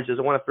double coverage,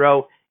 doesn't want to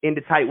throw into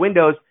tight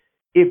windows.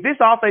 If this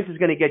offense is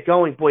going to get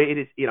going, boy, it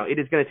is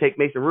going to take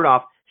Mason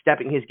Rudolph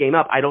stepping his game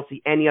up. I don't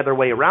see any other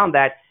way around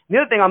that. And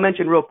the other thing I'll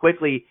mention real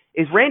quickly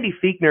is Randy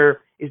Fichtner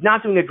is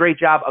not doing a great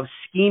job of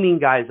scheming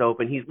guys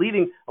open. He's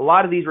leaving a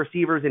lot of these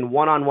receivers in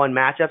one-on-one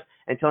matchups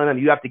and telling them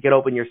you have to get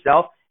open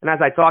yourself. And as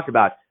I talked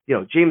about,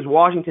 James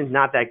Washington's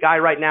not that guy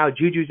right now.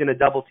 Juju's in a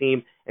double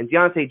team. And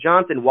Deontay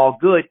Johnson, while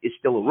good, is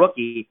still a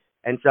rookie.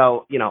 And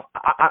so,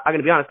 I'm going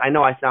to be honest, I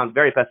know I sound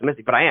very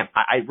pessimistic, but I am.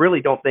 I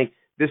really don't think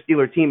this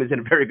Steeler team is in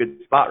a very good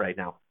spot right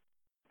now.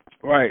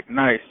 Right.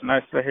 Nice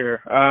to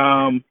hear.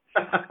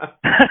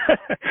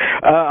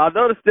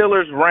 Although the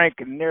Steelers rank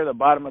near the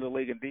bottom of the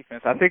league in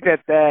defense, I think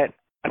that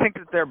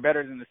they're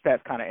better than the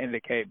stats kind of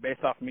indicate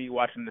based off me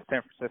watching the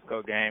San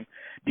Francisco game.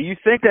 Do you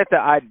think that the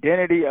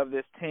identity of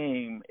this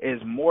team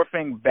is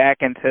morphing back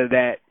into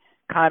that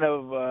kind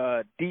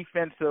of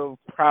defensive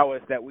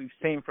prowess that we've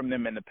seen from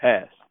them in the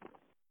past?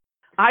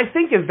 I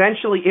think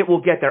eventually it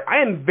will get there.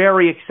 I am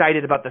very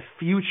excited about the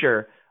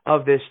future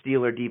of this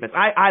Steeler defense.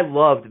 I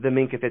loved the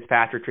Minkah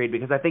Fitzpatrick trade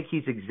because I think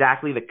he's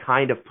exactly the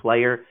kind of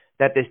player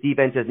that this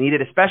defense has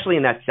needed, especially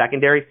in that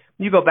secondary.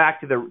 You go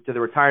back to the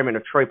retirement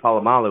of Troy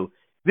Polamalu.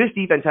 This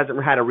defense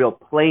hasn't had a real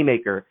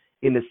playmaker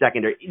in the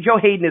secondary. Joe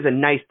Hayden is a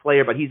nice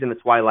player, but he's in the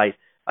twilight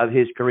of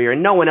his career,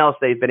 and no one else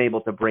they've been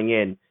able to bring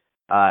in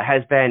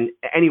has been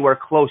anywhere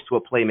close to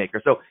a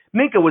playmaker. So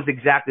Minkah was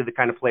exactly the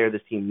kind of player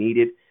this team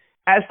needed.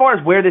 As far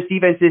as where this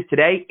defense is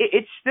today,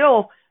 it's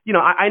still,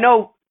 I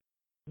know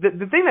the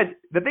thing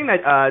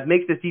that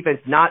makes this defense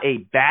not a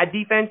bad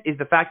defense is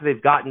the fact that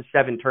they've gotten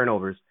 7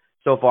 turnovers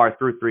so far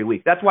through 3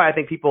 weeks. That's why I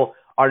think people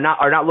are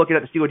not looking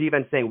at the Steelers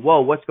defense saying,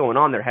 whoa, what's going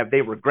on there? Have they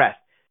regressed?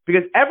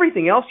 Because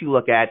everything else you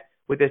look at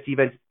with this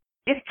defense,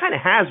 it kind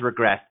of has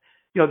regressed.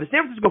 The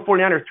San Francisco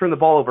 49ers turned the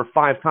ball over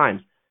 5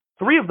 times.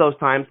 3 of those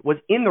times was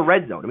in the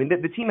red zone. I mean,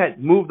 the team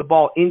had moved the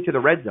ball into the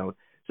red zone.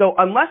 So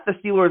unless the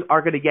Steelers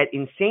are going to get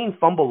insane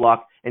fumble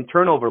luck and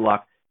turnover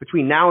luck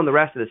between now and the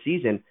rest of the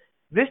season,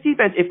 this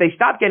defense, if they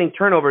stop getting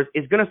turnovers,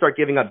 is going to start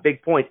giving up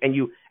big points.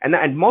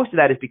 And most of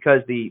that is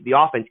because the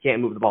offense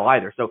can't move the ball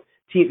either. So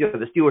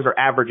the Steelers are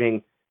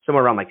averaging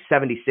somewhere around like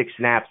 76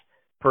 snaps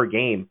per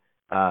game.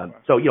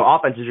 So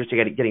offense is just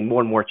getting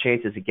more and more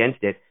chances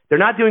against it. They're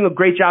not doing a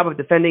great job of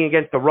defending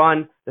against the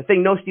run. The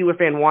thing no Steeler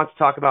fan wants to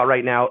talk about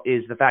right now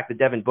is the fact that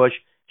Devin Bush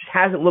just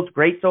hasn't looked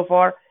great so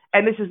far.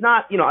 And this is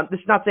not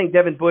saying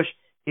Devin Bush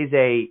is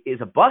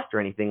a bust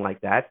or anything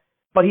like that,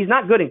 but he's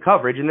not good in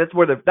coverage, and that's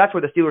where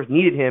the Steelers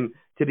needed him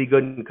to be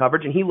good in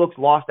coverage, and he looks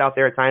lost out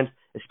there at times,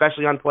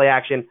 especially on play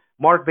action.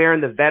 Mark Barron,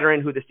 the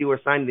veteran who the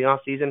Steelers signed in the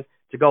offseason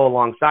to go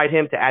alongside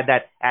him to add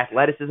that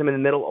athleticism in the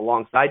middle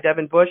alongside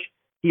Devin Bush,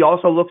 He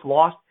also looks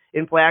lost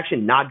in play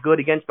action, not good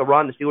against the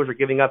run. The Steelers are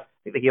giving up, I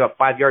think they gave up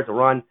 5 yards a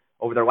run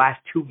over their last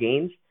 2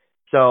 games.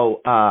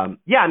 So,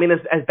 yeah, I mean,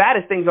 as bad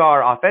as things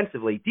are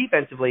offensively,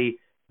 defensively,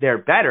 they're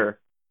better,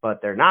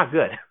 but they're not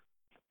good.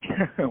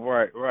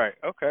 Right.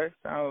 Okay.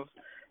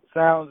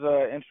 Sounds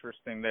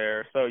interesting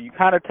there. So you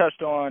kind of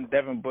touched on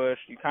Devin Bush.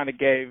 You kind of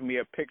gave me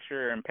a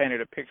picture and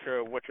painted a picture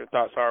of what your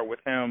thoughts are with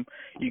him.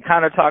 You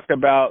kind of talked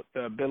about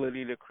the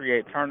ability to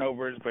create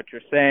turnovers, but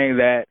you're saying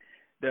that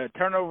the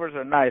turnovers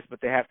are nice, but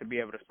they have to be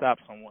able to stop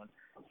someone.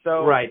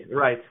 So Right.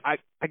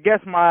 I guess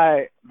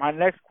my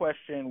next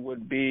question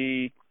would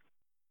be,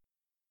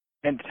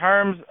 in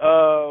terms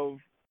of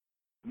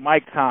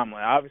Mike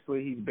Tomlin,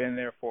 obviously he's been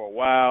there for a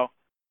while.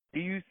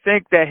 Do you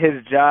think that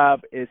his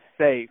job is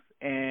safe?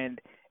 And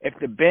if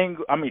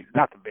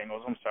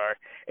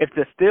if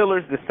the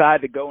Steelers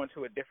decide to go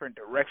into a different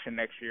direction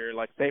next year,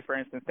 like say for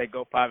instance they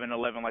go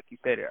 5-11, like you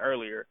said it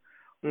earlier,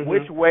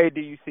 which way do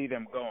you see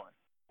them going?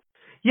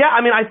 Yeah,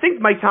 I mean, I think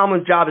Mike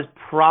Tomlin's job is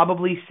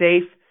probably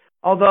safe.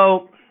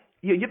 Although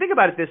you think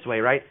about it this way,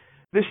 right?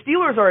 The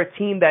Steelers are a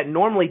team that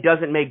normally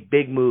doesn't make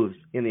big moves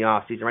in the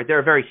offseason, right? They're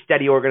a very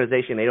steady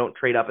organization. They don't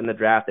trade up in the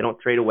draft. They don't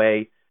trade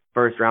away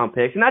first-round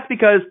picks. And that's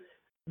because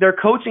their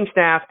coaching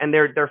staff and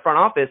their front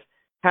office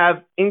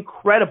have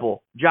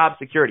incredible job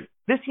security.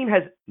 This team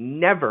has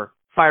never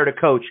fired a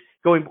coach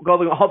going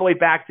all the way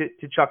back to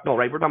Chuck Noll,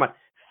 right? We're talking about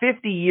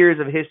 50 years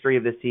of history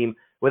of this team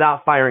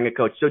without firing a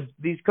coach. So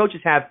these coaches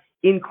have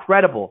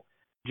incredible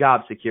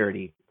job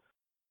security.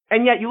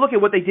 And yet you look at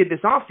what they did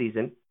this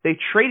offseason. They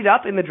traded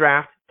up in the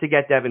draft to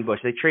get Devin Bush.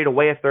 They trade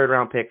away a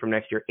third-round pick from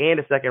next year and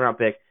a second-round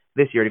pick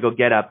this year to go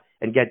get up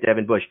and get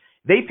Devin Bush.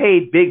 They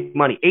paid big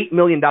money, $8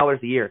 million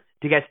a year,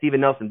 to get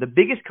Steven Nelson, the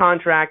biggest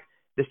contract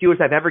the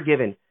Steelers have ever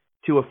given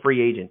to a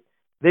free agent.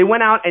 They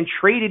went out and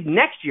traded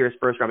next year's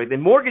first-round pick. They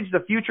mortgaged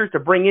the future to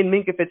bring in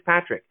Minkah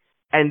Fitzpatrick.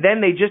 And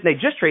then they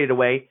just traded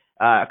away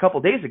a couple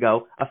days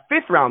ago a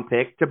fifth-round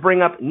pick to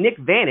bring up Nick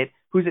Vannett,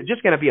 who's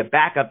just going to be a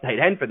backup tight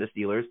end for the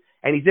Steelers,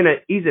 and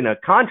he's in a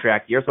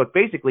contract year, so it's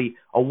basically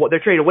they're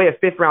trading away a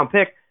fifth-round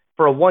pick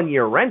for a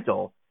one-year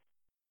rental.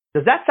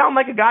 Does that sound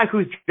like a guy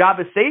whose job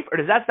is safe, or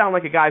does that sound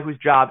like a guy whose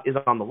job is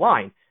on the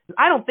line?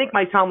 I don't think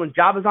Mike Tomlin's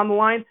job is on the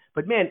line,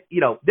 but man,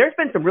 there's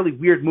been some really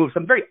weird moves,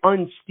 some very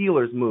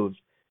un-Steelers moves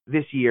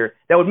this year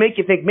that would make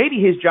you think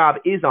maybe his job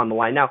is on the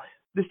line. Now,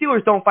 the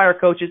Steelers don't fire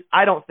coaches.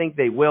 I don't think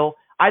they will.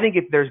 I think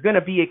if there's going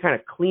to be a kind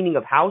of cleaning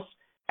of house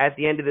at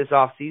the end of this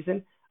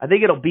offseason, I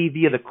think it'll be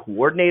via the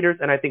coordinators,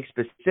 and I think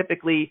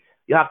specifically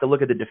you'll have to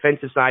look at the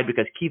defensive side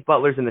because Keith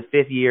Butler's in the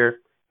 5th year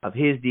of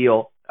his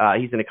deal.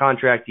 He's in a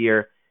contract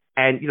year.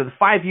 And, the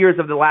 5 years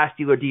of the last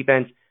Steeler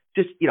defense,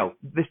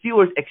 the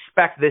Steelers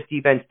expect this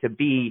defense to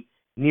be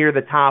near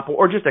the top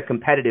or just a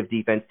competitive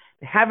defense.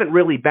 They haven't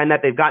really been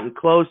that. They've gotten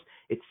close.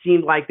 It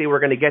seemed like they were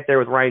going to get there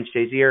with Ryan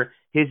Shazier.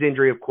 His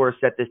injury, of course,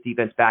 set this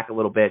defense back a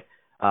little bit.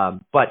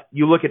 But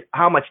you look at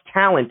how much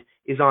talent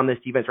is on this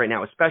defense right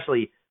now,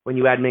 especially when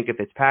you add Minkah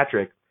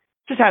Fitzpatrick.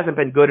 Just hasn't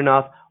been good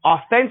enough.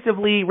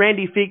 Offensively,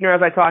 Randy Fichtner,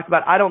 as I talked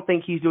about, I don't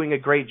think he's doing a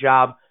great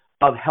job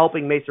of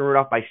helping Mason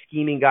Rudolph by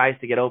scheming guys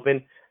to get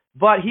open.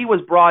 But he was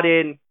brought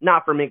in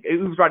not for Minkah. He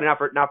was brought in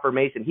not for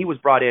Mason. He was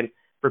brought in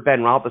for Ben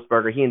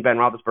Roethlisberger. He and Ben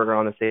Roethlisberger are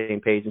on the same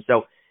page. And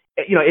so,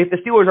 if the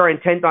Steelers are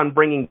intent on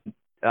bringing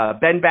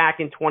Ben back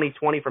in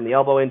 2020 from the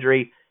elbow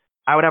injury,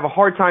 I would have a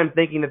hard time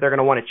thinking that they're going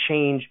to want to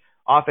change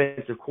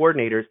offensive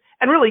coordinators.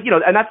 And really,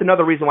 and that's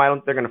another reason why I don't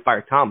think they're going to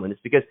fire Tomlin. Is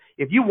because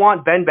if you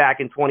want Ben back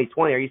in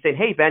 2020, are you saying,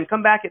 hey, Ben,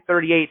 come back at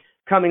 38,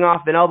 coming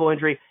off an elbow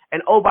injury,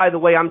 and oh, by the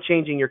way, I'm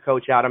changing your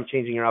coach out. I'm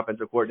changing your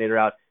offensive coordinator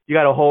out. You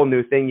got a whole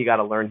new thing you got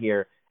to learn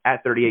here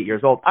at 38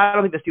 years old. I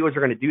don't think the Steelers are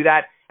going to do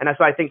that, and that's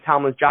why I think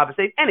Tomlin's job is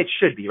safe, and it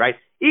should be, right?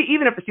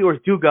 Even if the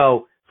Steelers do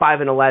go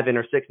 5-11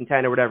 or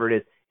 6-10 or whatever it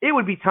is, it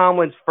would be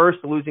Tomlin's first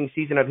losing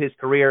season of his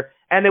career,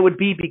 and it would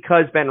be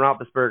because Ben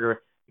Roethlisberger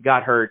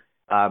got hurt.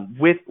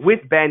 With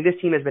Ben, this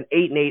team has been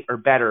 8-8 or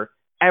better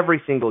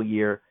every single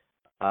year.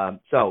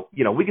 So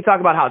we could talk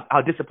about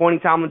how disappointing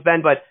Tomlin's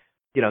been, but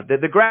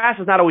the grass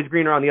is not always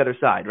greener on the other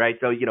side, right?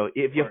 So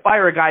if you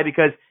fire a guy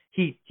because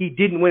he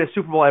didn't win a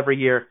Super Bowl every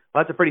year,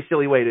 well, that's a pretty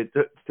silly way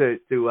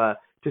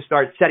to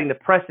start setting the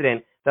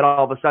precedent that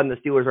all of a sudden the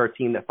Steelers are a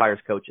team that fires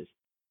coaches.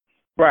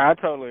 Right, I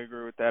totally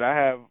agree with that. I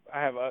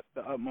have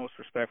the utmost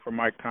respect for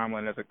Mike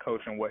Tomlin as a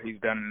coach and what he's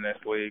done in this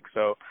league.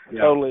 So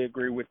Totally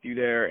agree with you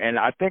there. And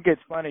I think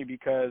it's funny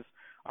because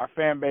our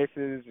fan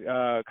bases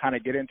kind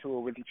of get into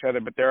it with each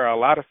other, but there are a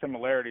lot of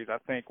similarities, I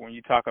think, when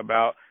you talk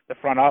about the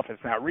front office.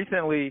 Now,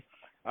 recently,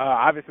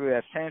 obviously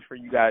that's changed for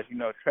you guys,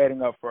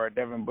 trading up for a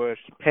Devin Bush,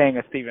 paying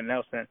a Steven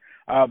Nelson.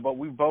 But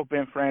we've both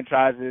been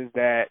franchises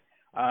that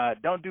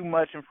don't do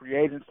much in free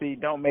agency,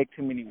 don't make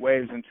too many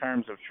waves in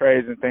terms of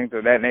trades and things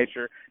of that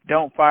nature,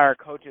 don't fire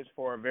coaches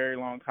for a very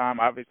long time,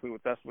 obviously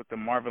with us with the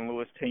Marvin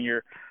Lewis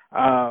tenure.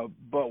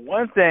 But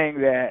one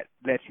thing that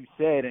you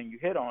said and you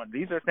hit on,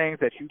 these are things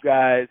that you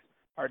guys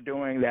are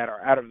doing that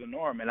are out of the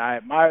norm, and I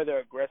admire the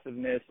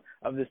aggressiveness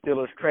of the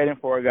Steelers trading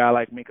for a guy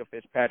like Minkah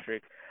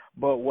Fitzpatrick.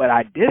 But what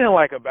I didn't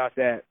like about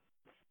that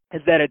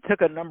is that it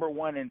took a number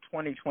one in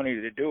 2020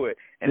 to do it.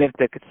 And if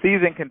the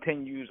season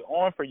continues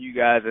on for you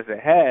guys as it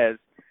has,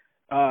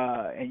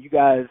 and you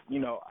guys,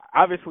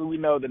 obviously we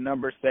know the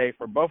numbers say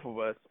for both of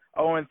us,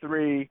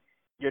 0-3,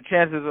 your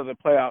chances of the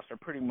playoffs are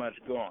pretty much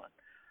gone.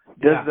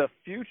 Does the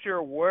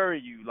future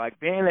worry you? Like,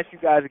 being that you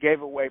guys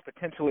gave away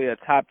potentially a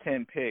top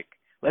 10 pick,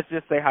 let's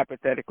just say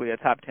hypothetically a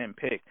top 10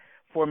 pick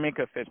for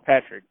Minkah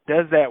Fitzpatrick,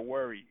 does that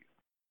worry you?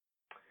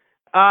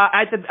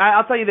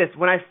 I'll tell you this.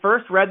 When I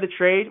first read the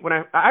trade,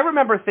 I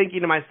remember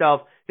thinking to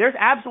myself, there's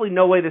absolutely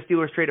no way the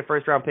Steelers trade a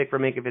first-round pick for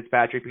Minkah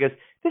Fitzpatrick because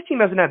this team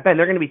doesn't have Ben.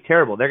 They're going to be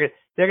terrible. They're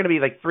going to be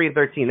like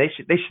 3-13. They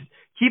should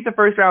keep the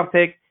first-round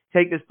pick,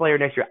 take this player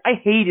next year.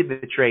 I hated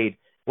the trade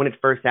when it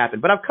first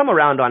happened, but I've come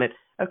around on it.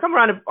 I've come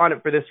around on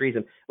it for this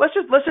reason. Let's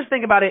just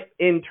think about it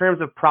in terms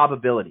of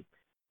probability,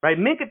 right?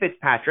 Minkah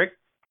Fitzpatrick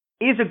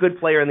is a good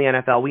player in the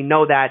NFL. We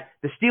know that.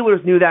 The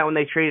Steelers knew that when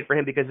they traded for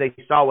him because they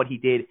saw what he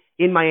did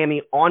in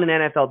Miami on an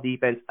NFL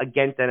defense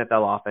against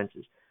NFL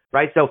offenses,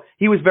 right? So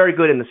he was very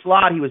good in the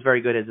slot. He was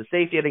very good as a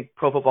safety. I think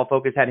Pro Football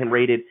Focus had him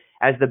rated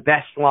as the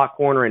best slot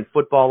corner in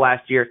football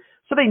last year.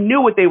 So they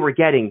knew what they were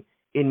getting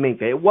in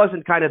Minkah. It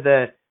wasn't kind of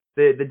the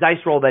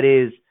dice roll that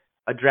is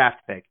a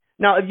draft pick.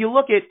 Now, if we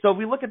look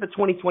at the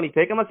 2020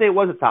 pick, and let's say it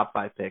was a top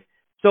 5 pick,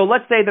 so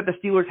let's say that the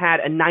Steelers had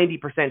a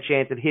 90%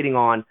 chance of hitting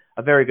on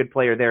a very good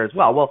player there as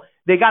well. Well,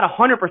 they got a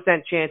 100%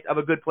 chance of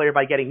a good player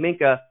by getting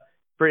Minkah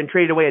and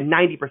traded away a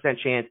 90%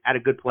 chance at a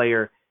good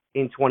player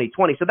in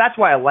 2020. So that's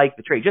why I like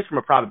the trade, just from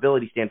a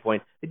probability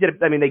standpoint. They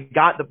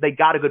got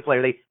a good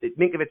player.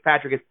 Minkah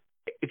Fitzpatrick is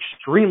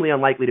extremely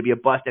unlikely to be a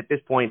bust at this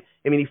point.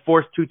 I mean, he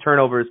forced 2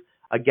 turnovers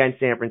against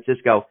San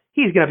Francisco.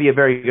 He's going to be a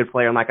very good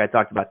player, and like I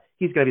talked about,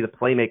 he's going to be the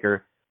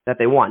playmaker that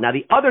they want. Now,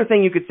 the other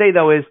thing you could say,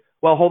 though, is,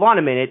 well, hold on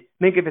a minute.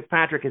 Minkah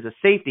Fitzpatrick is a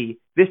safety.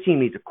 This team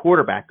needs a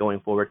quarterback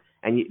going forward,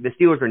 and the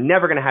Steelers are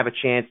never going to have a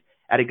chance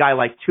at a guy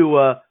like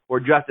Tua or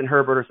Justin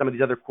Herbert or some of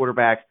these other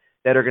quarterbacks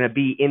that are going to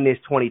be in this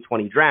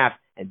 2020 draft,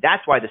 and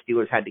that's why the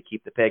Steelers had to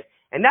keep the pick.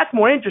 And that's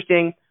more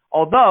interesting,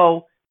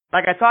 although,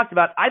 like I talked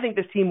about, I think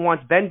this team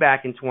wants Ben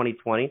back in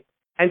 2020.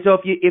 And so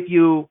if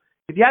you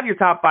have your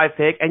top 5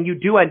 pick and you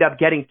do end up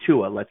getting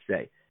Tua, let's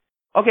say,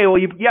 okay, well,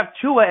 you have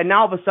Tua, and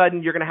now all of a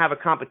sudden you're going to have a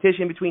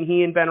competition between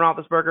he and Ben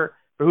Roethlisberger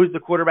for who's the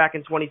quarterback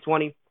in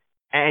 2020.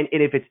 And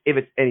if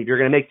you're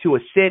going to make Tua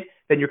sit,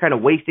 then you're kind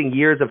of wasting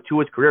years of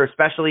Tua's career,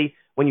 especially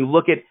when you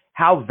look at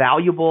how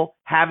valuable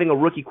having a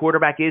rookie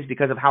quarterback is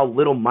because of how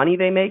little money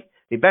they make.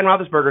 I mean, Ben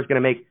Roethlisberger is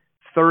going to make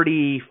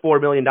 $34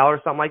 million,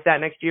 something like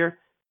that next year.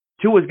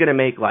 Tua's going to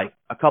make like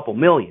a couple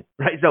million,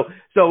 right?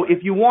 So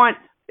if you want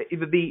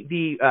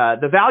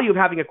the value of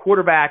having a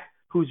quarterback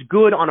who's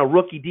good on a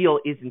rookie deal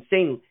is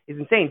insane.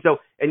 So,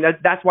 and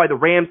that's why the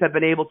Rams have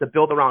been able to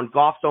build around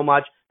Goff so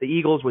much. The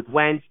Eagles with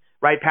Wentz,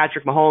 right?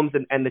 Patrick Mahomes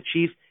and the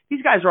Chiefs.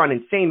 These guys are on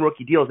insane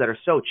rookie deals that are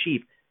so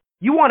cheap.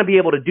 You want to be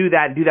able to do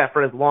that and do that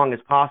for as long as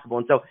possible.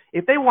 And so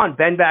if they want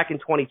Ben back in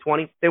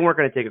 2020, they weren't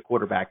going to take a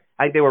quarterback.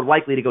 I think they were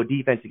likely to go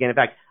defense again. In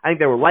fact, I think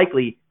they were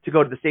likely to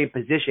go to the same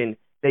position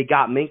they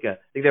got Minkah.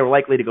 I think they were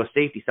likely to go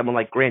safety, someone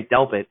like Grant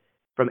Delpit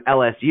from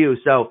LSU.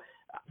 So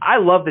I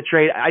love the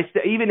trade.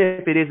 Even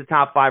if it is a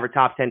top 5 or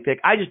top 10 pick,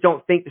 I just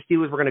don't think the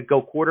Steelers were going to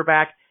go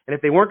quarterback. And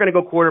if they weren't going to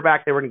go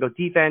quarterback, they were going to go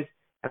defense.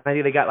 And I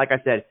think they got, like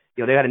I said,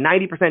 they got a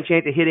 90%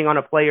 chance of hitting on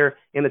a player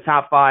in the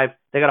top 5.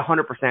 They got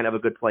 100% of a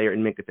good player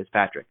in Minkah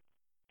Fitzpatrick.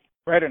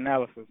 Great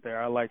analysis there.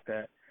 I like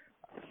that.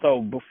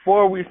 So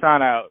before we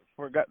sign out,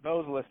 for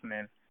those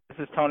listening, this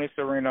is Tony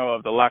Serino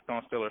of the Locked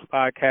On Steelers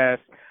podcast.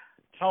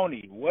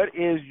 Tony, what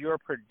is your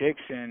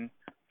prediction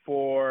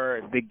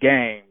for the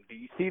game? Do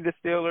you see the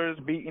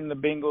Steelers beating the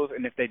Bengals?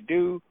 And if they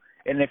do,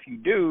 and if you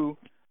do,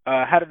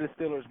 how did the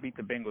Steelers beat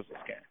the Bengals this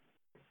game?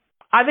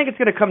 I think it's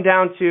going to come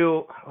down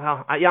to,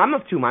 I'm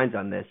of two minds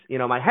on this.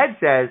 My head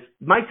says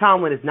Mike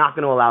Tomlin is not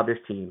going to allow this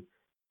team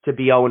to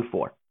be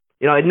 0-4.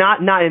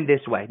 Not in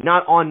this way.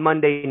 Not on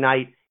Monday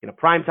night in a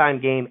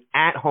primetime game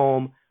at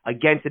home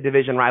against a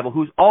division rival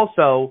who's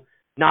also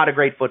not a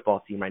great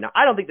football team right now.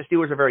 I don't think the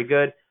Steelers are very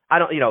good. I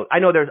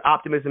know there's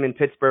optimism in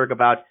Pittsburgh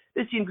about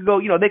this team could go,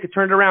 they could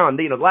turn it around.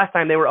 The last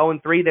time they were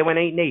 0-3, they went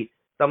 8-8,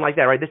 something like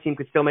that, right? This team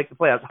could still make the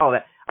playoffs, all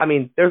that. I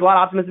mean, there's a lot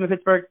of optimism in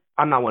Pittsburgh.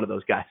 I'm not one of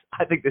those guys.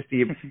 I think this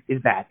team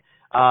is bad.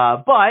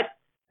 But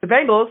the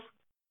Bengals,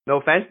 no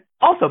offense,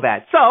 also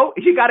bad. So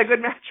you got a good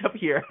matchup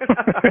here.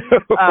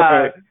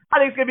 I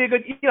think it's going to be a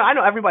good, I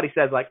know everybody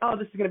says like, oh,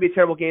 this is going to be a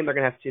terrible game. They're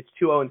going to have it's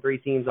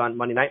 2-0-3 teams on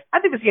Monday night. I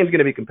think this game's going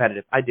to be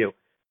competitive. I do.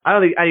 I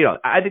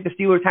think the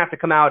Steelers have to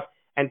come out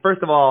and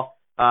first of all,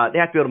 they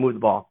have to be able to move the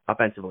ball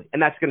offensively.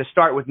 And that's going to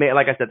start with,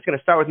 like I said, it's going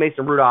to start with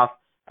Mason Rudolph,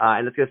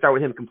 and it's going to start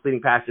with him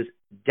completing passes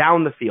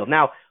down the field.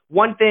 Now,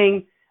 one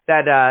thing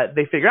that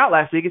they figured out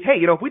last week is, hey,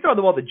 if we throw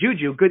the ball to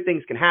Juju, good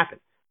things can happen.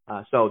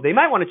 So they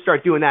might want to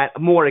start doing that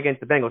more against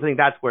the Bengals. I think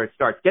that's where it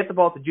starts. Get the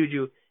ball to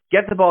Juju.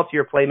 Get the ball to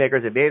your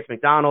playmakers. If Vance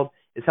McDonald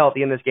is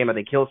healthy in this game, I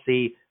think he'll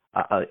see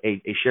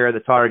a share of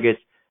the targets.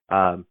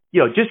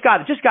 Just got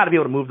to be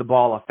able to move the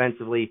ball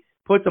offensively,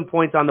 put some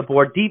points on the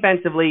board.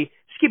 Defensively,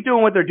 just keep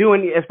doing what they're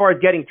doing as far as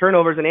getting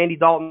turnovers. And Andy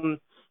Dalton,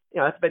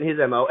 that's been his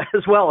MO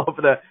as well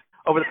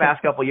over the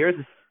past couple of years.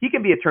 He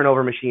can be a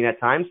turnover machine at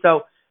times.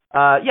 So,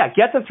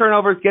 get some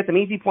turnovers, get some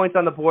easy points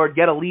on the board,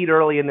 get a lead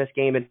early in this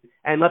game,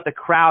 and let the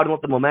crowd and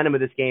let the momentum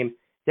of this game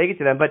take it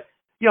to them. But,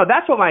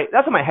 that's what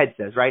my head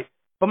says, right?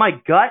 But my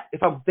gut,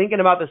 if I'm thinking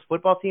about this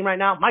football team right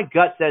now, my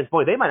gut says,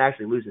 boy, they might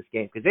actually lose this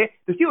game because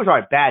the Steelers are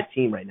a bad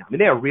team right now. I mean,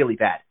 they are really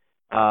bad.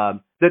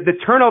 The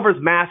turnovers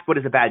mask what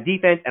is a bad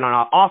defense, and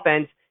on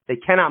offense, they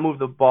cannot move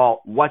the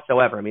ball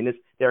whatsoever. I mean,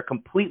 they're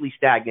completely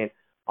stagnant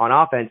on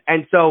offense.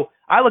 And so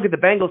I look at the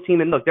Bengals team,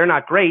 and look, they're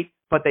not great,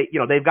 but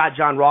they've got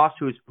John Ross,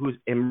 who's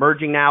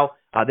emerging now.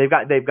 They've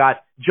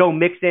got Joe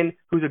Mixon,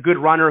 who's a good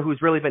runner,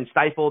 who's really been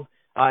stifled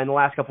in the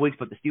last couple weeks,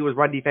 but the Steelers'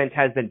 run defense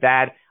has been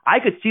bad. I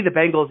could see the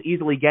Bengals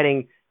easily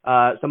getting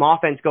some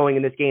offense going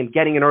in this game,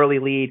 getting an early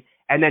lead,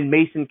 and then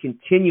Mason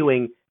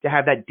continuing to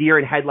have that deer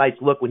in headlights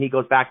look when he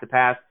goes back to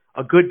pass.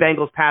 A good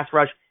Bengals pass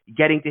rush,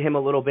 getting to him a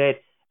little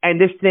bit. And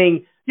this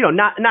thing,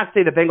 not to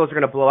say the Bengals are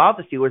going to blow out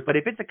the Steelers, but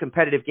if it's a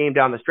competitive game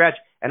down the stretch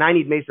and I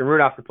need Mason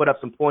Rudolph to put up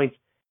some points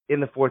in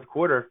the fourth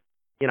quarter,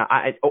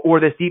 or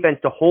this defense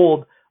to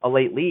hold a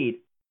late lead,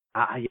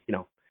 I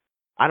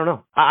don't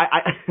know.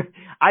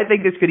 I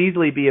think this could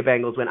easily be a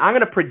Bengals win. I'm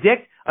going to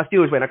predict a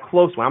Steelers win, a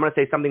close one. I'm going to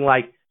say something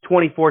like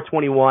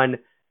 24-21,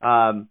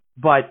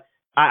 but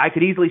I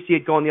could easily see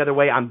it going the other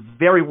way. I'm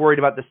very worried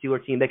about the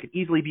Steelers team. They could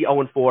easily be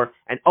 0-4,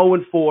 and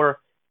 0-4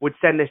 would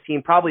send this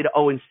team probably to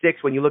 0-6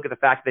 when you look at the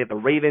fact that they have the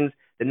Ravens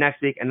the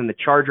next week and then the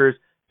Chargers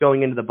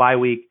going into the bye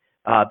week.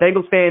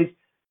 Bengals fans,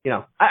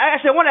 I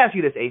want to ask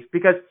you this, Ace,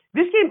 because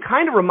this game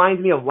kind of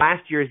reminds me of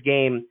last year's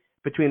game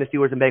between the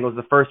Steelers and Bengals,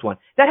 the first one.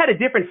 That had a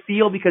different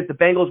feel because the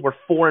Bengals were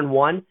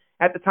 4-1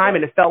 at the time,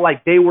 and it felt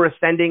like they were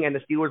ascending and the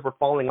Steelers were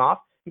falling off.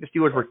 I think the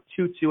Steelers were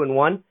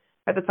 2-1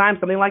 at the time,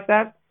 something like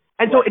that.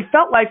 And so it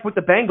felt like with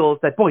the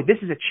Bengals that, boy, this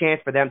is a chance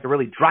for them to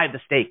really drive the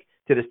stake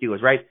to the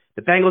Steelers, right?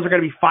 The Bengals are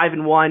going to be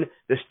 5-1.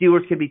 The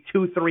Steelers can be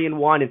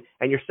 2-3-1,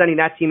 and you're sending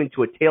that team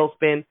into a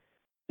tailspin.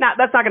 Now,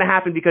 that's not going to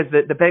happen because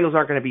the Bengals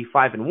aren't going to be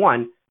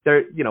 5-1.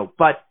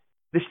 But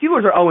the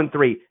Steelers are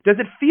 0-3. Does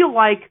it feel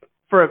like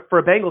for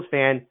a Bengals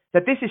fan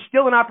that this is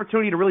still an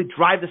opportunity to really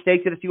drive the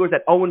stake to the Steelers,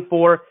 that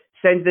 0-4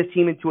 sends this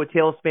team into a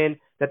tailspin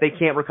that they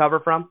can't recover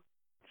from?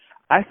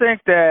 I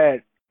think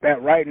that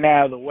right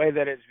now, the way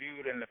that it's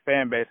viewed in the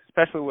fan base,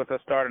 especially with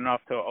us starting off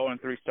to an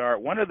 0-3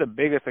 start, one of the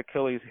biggest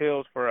Achilles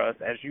heels for us,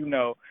 as you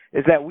know,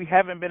 is that we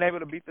haven't been able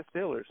to beat the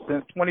Steelers.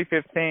 Since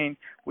 2015,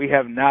 we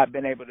have not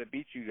been able to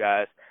beat you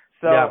guys.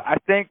 So yeah. I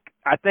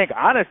think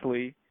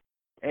honestly,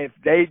 if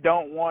they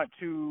want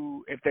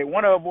to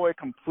avoid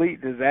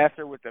complete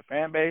disaster with the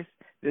fan base,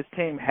 this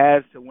team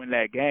has to win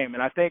that game.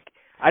 And I think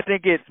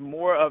it's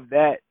more of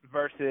that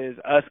versus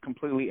us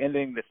completely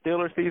ending the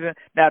Steelers season.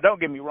 Now,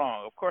 don't get me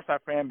wrong. Of course, our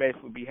fan base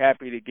would be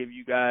happy to give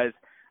you guys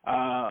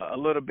a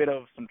little bit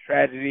of some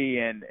tragedy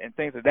and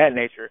things of that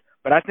nature.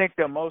 But I think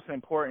the most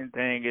important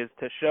thing is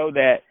to show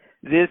that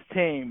this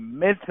team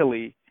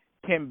mentally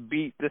can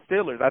beat the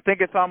Steelers. I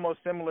think it's almost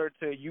similar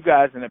to you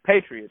guys and the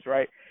Patriots,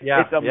 right? Yeah,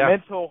 it's a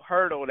mental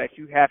hurdle that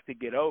you have to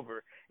get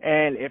over.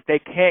 And if they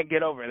can't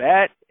get over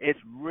that, it's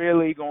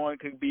really going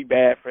to be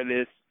bad for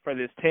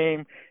this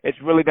team. It's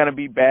really going to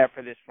be bad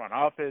for this front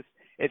office.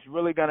 It's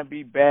really going to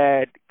be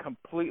bad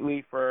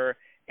completely for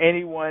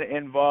anyone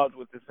involved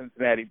with the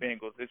Cincinnati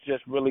Bengals. It's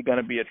just really going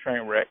to be a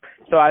train wreck.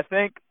 So I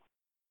think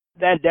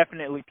that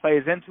definitely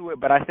plays into it,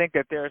 but I think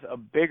that there's a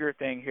bigger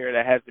thing here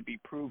that has to be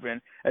proven,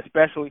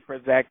 especially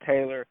for Zach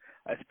Taylor,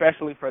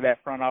 especially for that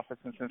front office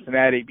in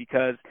Cincinnati,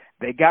 because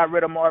they got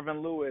rid of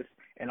Marvin Lewis,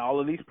 and all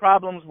of these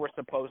problems were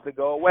supposed to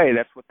go away.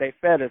 That's what they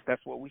fed us.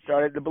 That's what we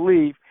started to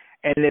believe,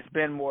 and it's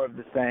been more of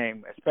the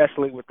same,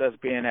 especially with us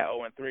being at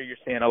 0-3. You're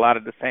seeing a lot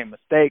of the same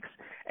mistakes.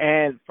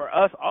 And for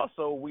us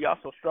also, we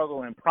also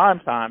struggle in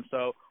primetime.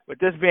 So with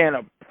this being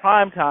a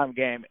primetime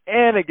game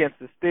and against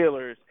the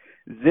Steelers,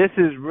 this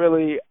is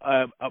really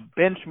a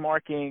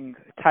benchmarking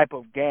type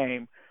of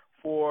game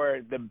for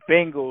the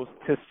Bengals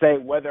to say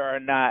whether or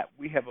not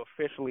we have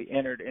officially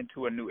entered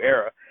into a new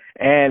era.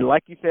 And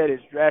like you said,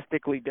 it's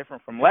drastically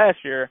different from last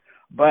year,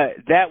 but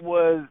that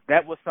was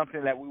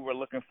something that we were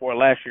looking for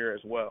last year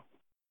as well.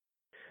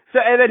 So,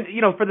 and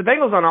then, for the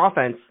Bengals on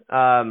offense,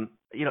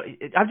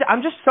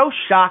 I'm just so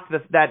shocked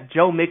that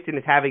Joe Mixon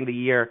is having the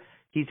year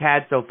he's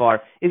had so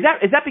far. Is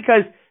that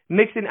because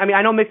Mixon,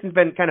 I know Mixon's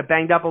been kind of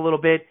banged up a little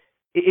bit.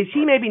 Is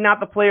he maybe not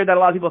the player that a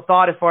lot of people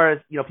thought, as far as,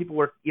 people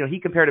were, he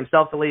compared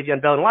himself to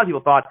Le'Veon Bell, and a lot of people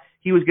thought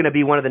he was going to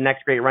be one of the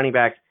next great running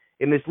backs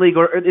in this league?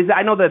 Or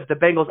I know that the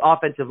Bengals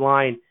offensive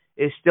line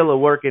is still a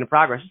work in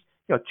progress.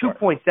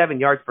 2.7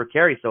 yards per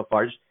carry so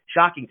far. Just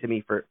shocking to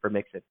me for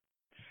Mixon.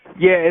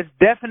 Yeah, it's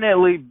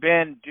definitely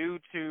been due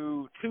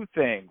to two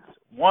things.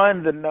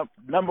 One, the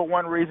number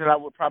one reason I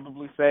would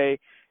probably say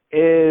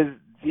is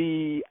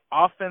the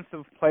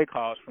offensive play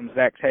calls from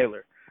Zach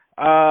Taylor.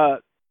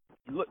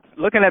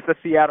 Looking at the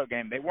Seattle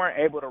game, they weren't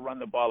able to run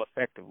the ball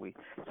effectively.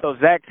 So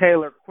Zach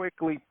Taylor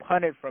quickly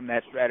punted from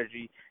that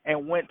strategy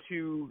and went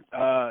to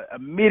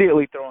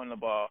immediately throwing the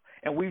ball.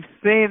 And we've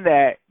seen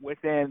that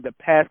within the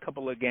past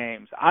couple of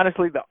games.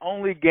 Honestly, the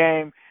only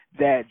game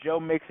that Joe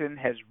Mixon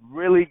has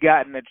really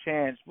gotten a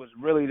chance was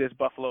really this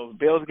Buffalo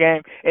Bills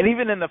game. And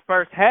even in the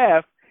first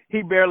half,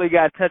 he barely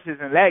got touches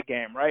in that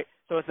game, right?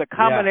 So it's a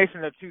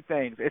combination of two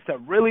things. It's a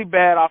really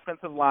bad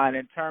offensive line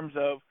in terms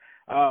of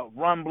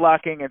run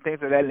blocking and things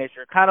of that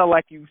nature, kind of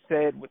like you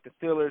said with the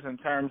Steelers in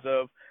terms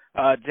of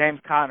James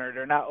Conner.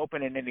 They're not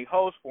opening any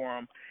holes for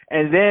him.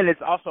 And then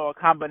it's also a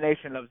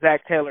combination of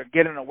Zach Taylor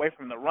getting away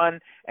from the run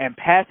and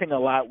passing a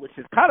lot, which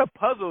has kind of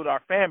puzzled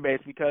our fan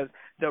base because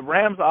the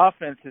Rams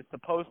offense is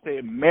supposed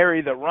to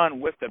marry the run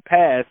with the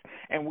pass,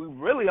 and we've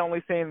really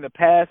only seen the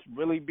pass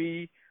really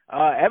be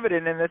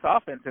evident in this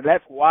offense. And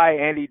that's why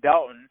Andy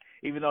Dalton,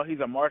 even though he's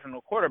a marginal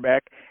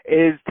quarterback,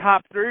 is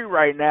top 3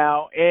 right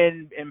now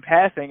in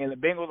passing, and the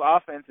Bengals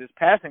offense is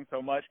passing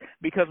so much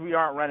because we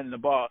aren't running the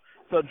ball.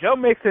 So Joe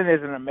Mixon is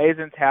an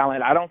amazing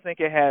talent. I don't think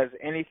it has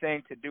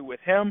anything to do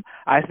with him.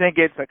 I think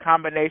it's a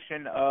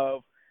combination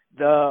of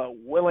the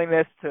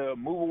willingness to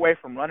move away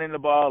from running the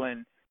ball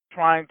and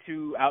trying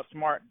to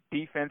outsmart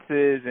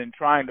defenses and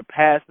trying to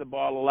pass the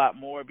ball a lot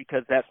more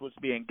because that's what's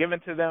being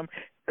given to them.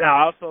 And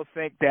I also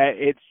think that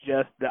it's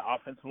just the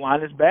offensive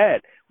line is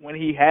bad. When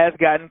he has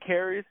gotten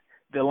carries,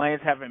 the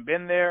lanes haven't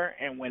been there,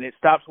 and when it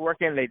stops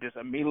working, they just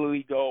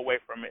immediately go away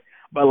from it.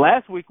 But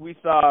last week we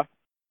saw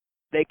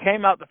they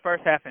came out the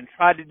first half and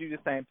tried to do the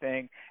same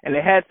thing, and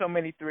they had so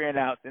many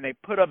 3-and-outs, and they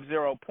put up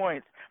 0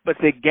 points, but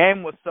the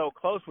game was so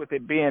close with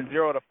it being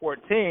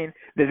 0-14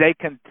 that they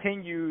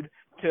continued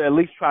to at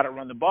least try to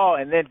run the ball,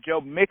 and then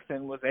Joe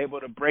Mixon was able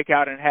to break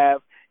out and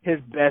have his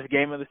best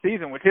game of the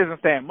season, which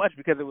isn't saying much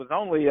because it was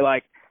only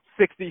like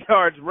 60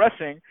 yards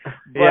rushing,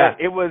 but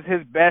it was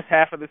his best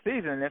half of the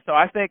season. And so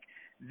I think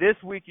this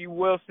week you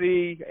will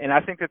see, and I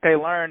think that they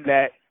learned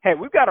that, hey,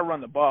 we've got to run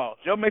the ball.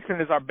 Joe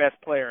Mixon is our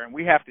best player, and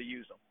we have to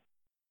use him.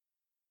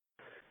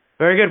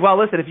 Very good. Well,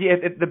 listen,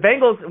 if the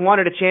Bengals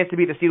wanted a chance to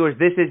beat the Steelers,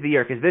 this is the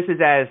year because this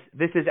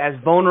is as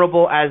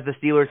vulnerable as the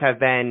Steelers have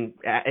been,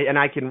 and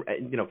I can,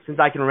 since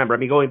I can remember. I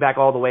mean, going back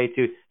all the way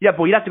to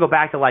but you'd have to go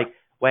back to like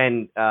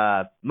when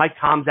Mike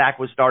Tomczak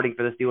was starting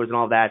for the Steelers and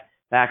all that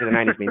back in the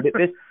 90s. I mean,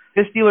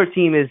 this Steelers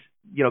team is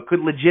could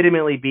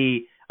legitimately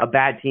be a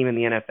bad team in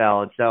the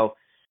NFL, and so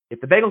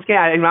if the Bengals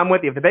can't, I'm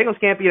with you. If the Bengals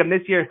can't beat them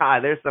this year,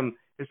 there's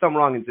some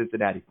wrong in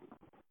Cincinnati.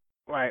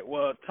 Right.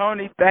 Well,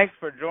 Tony, thanks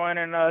for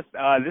joining us.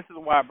 This is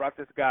why I brought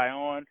this guy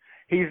on.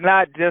 He's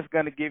not just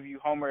going to give you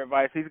homer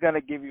advice. He's going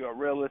to give you a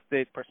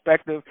realistic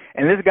perspective,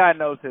 and this guy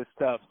knows his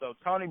stuff. So,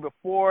 Tony,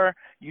 before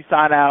you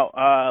sign out,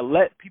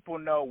 let people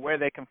know where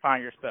they can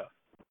find your stuff.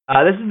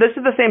 This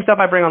is the same stuff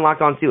I bring on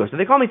Locked On Steelers. So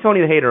they call me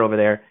Tony the Hater over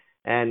there.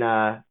 And,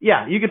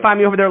 you can find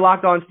me over there,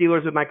 Locked On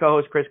Steelers, with my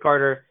co-host, Chris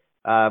Carter.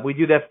 We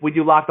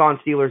do Locked On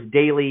Steelers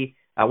daily.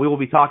 We will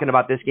be talking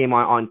about this game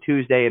on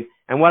Tuesday.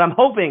 And what I'm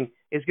hoping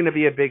is going to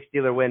be a big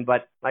Steeler win.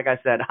 But like I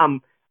said,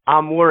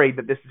 I'm worried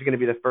that this is going to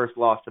be the first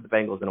loss to the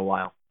Bengals in a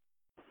while.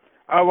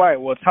 All right.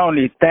 Well,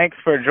 Tony, thanks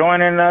for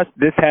joining us.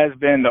 This has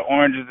been the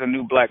Orange is the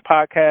New Black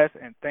podcast,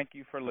 and thank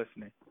you for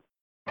listening.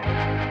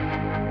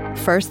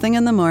 First thing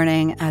in the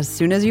morning, as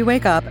soon as you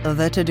wake up,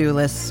 the to-do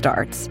list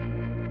starts.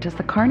 Does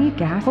the car need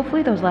gas?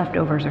 Hopefully those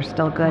leftovers are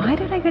still good. Why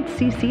did I get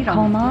CC'd on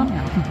Call Mom?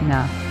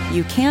 No.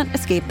 You can't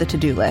escape the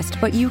to-do list,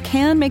 but you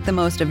can make the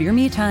most of your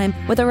me time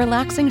with a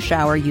relaxing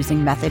shower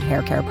using Method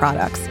hair care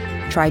products.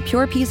 Try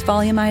Pure Peace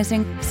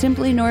Volumizing,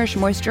 Simply Nourish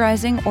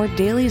Moisturizing, or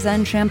Daily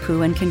Zen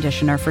Shampoo and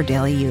Conditioner for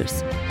daily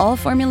use. All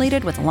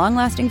formulated with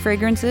long-lasting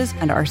fragrances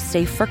and are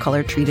safe for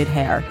color-treated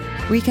hair.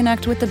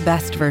 Reconnect with the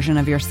best version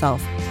of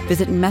yourself.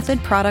 Visit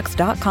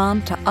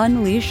methodproducts.com to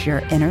unleash your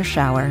inner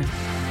shower.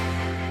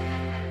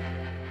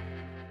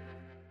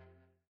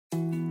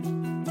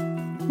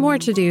 More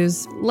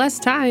to-dos, less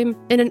time,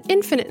 and an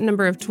infinite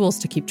number of tools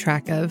to keep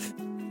track of.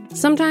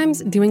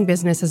 Sometimes doing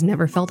business has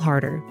never felt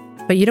harder,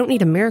 but you don't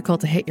need a miracle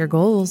to hit your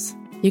goals.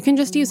 You can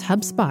just use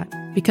HubSpot,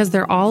 because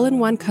their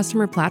all-in-one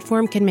customer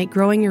platform can make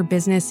growing your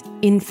business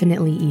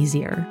infinitely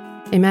easier.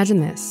 Imagine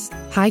this: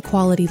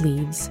 high-quality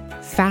leads,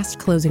 fast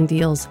closing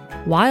deals,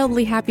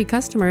 wildly happy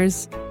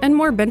customers, and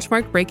more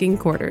benchmark-breaking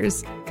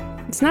quarters.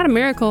 It's not a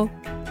miracle,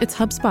 it's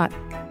HubSpot.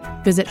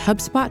 Visit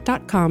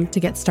HubSpot.com to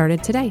get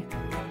started today.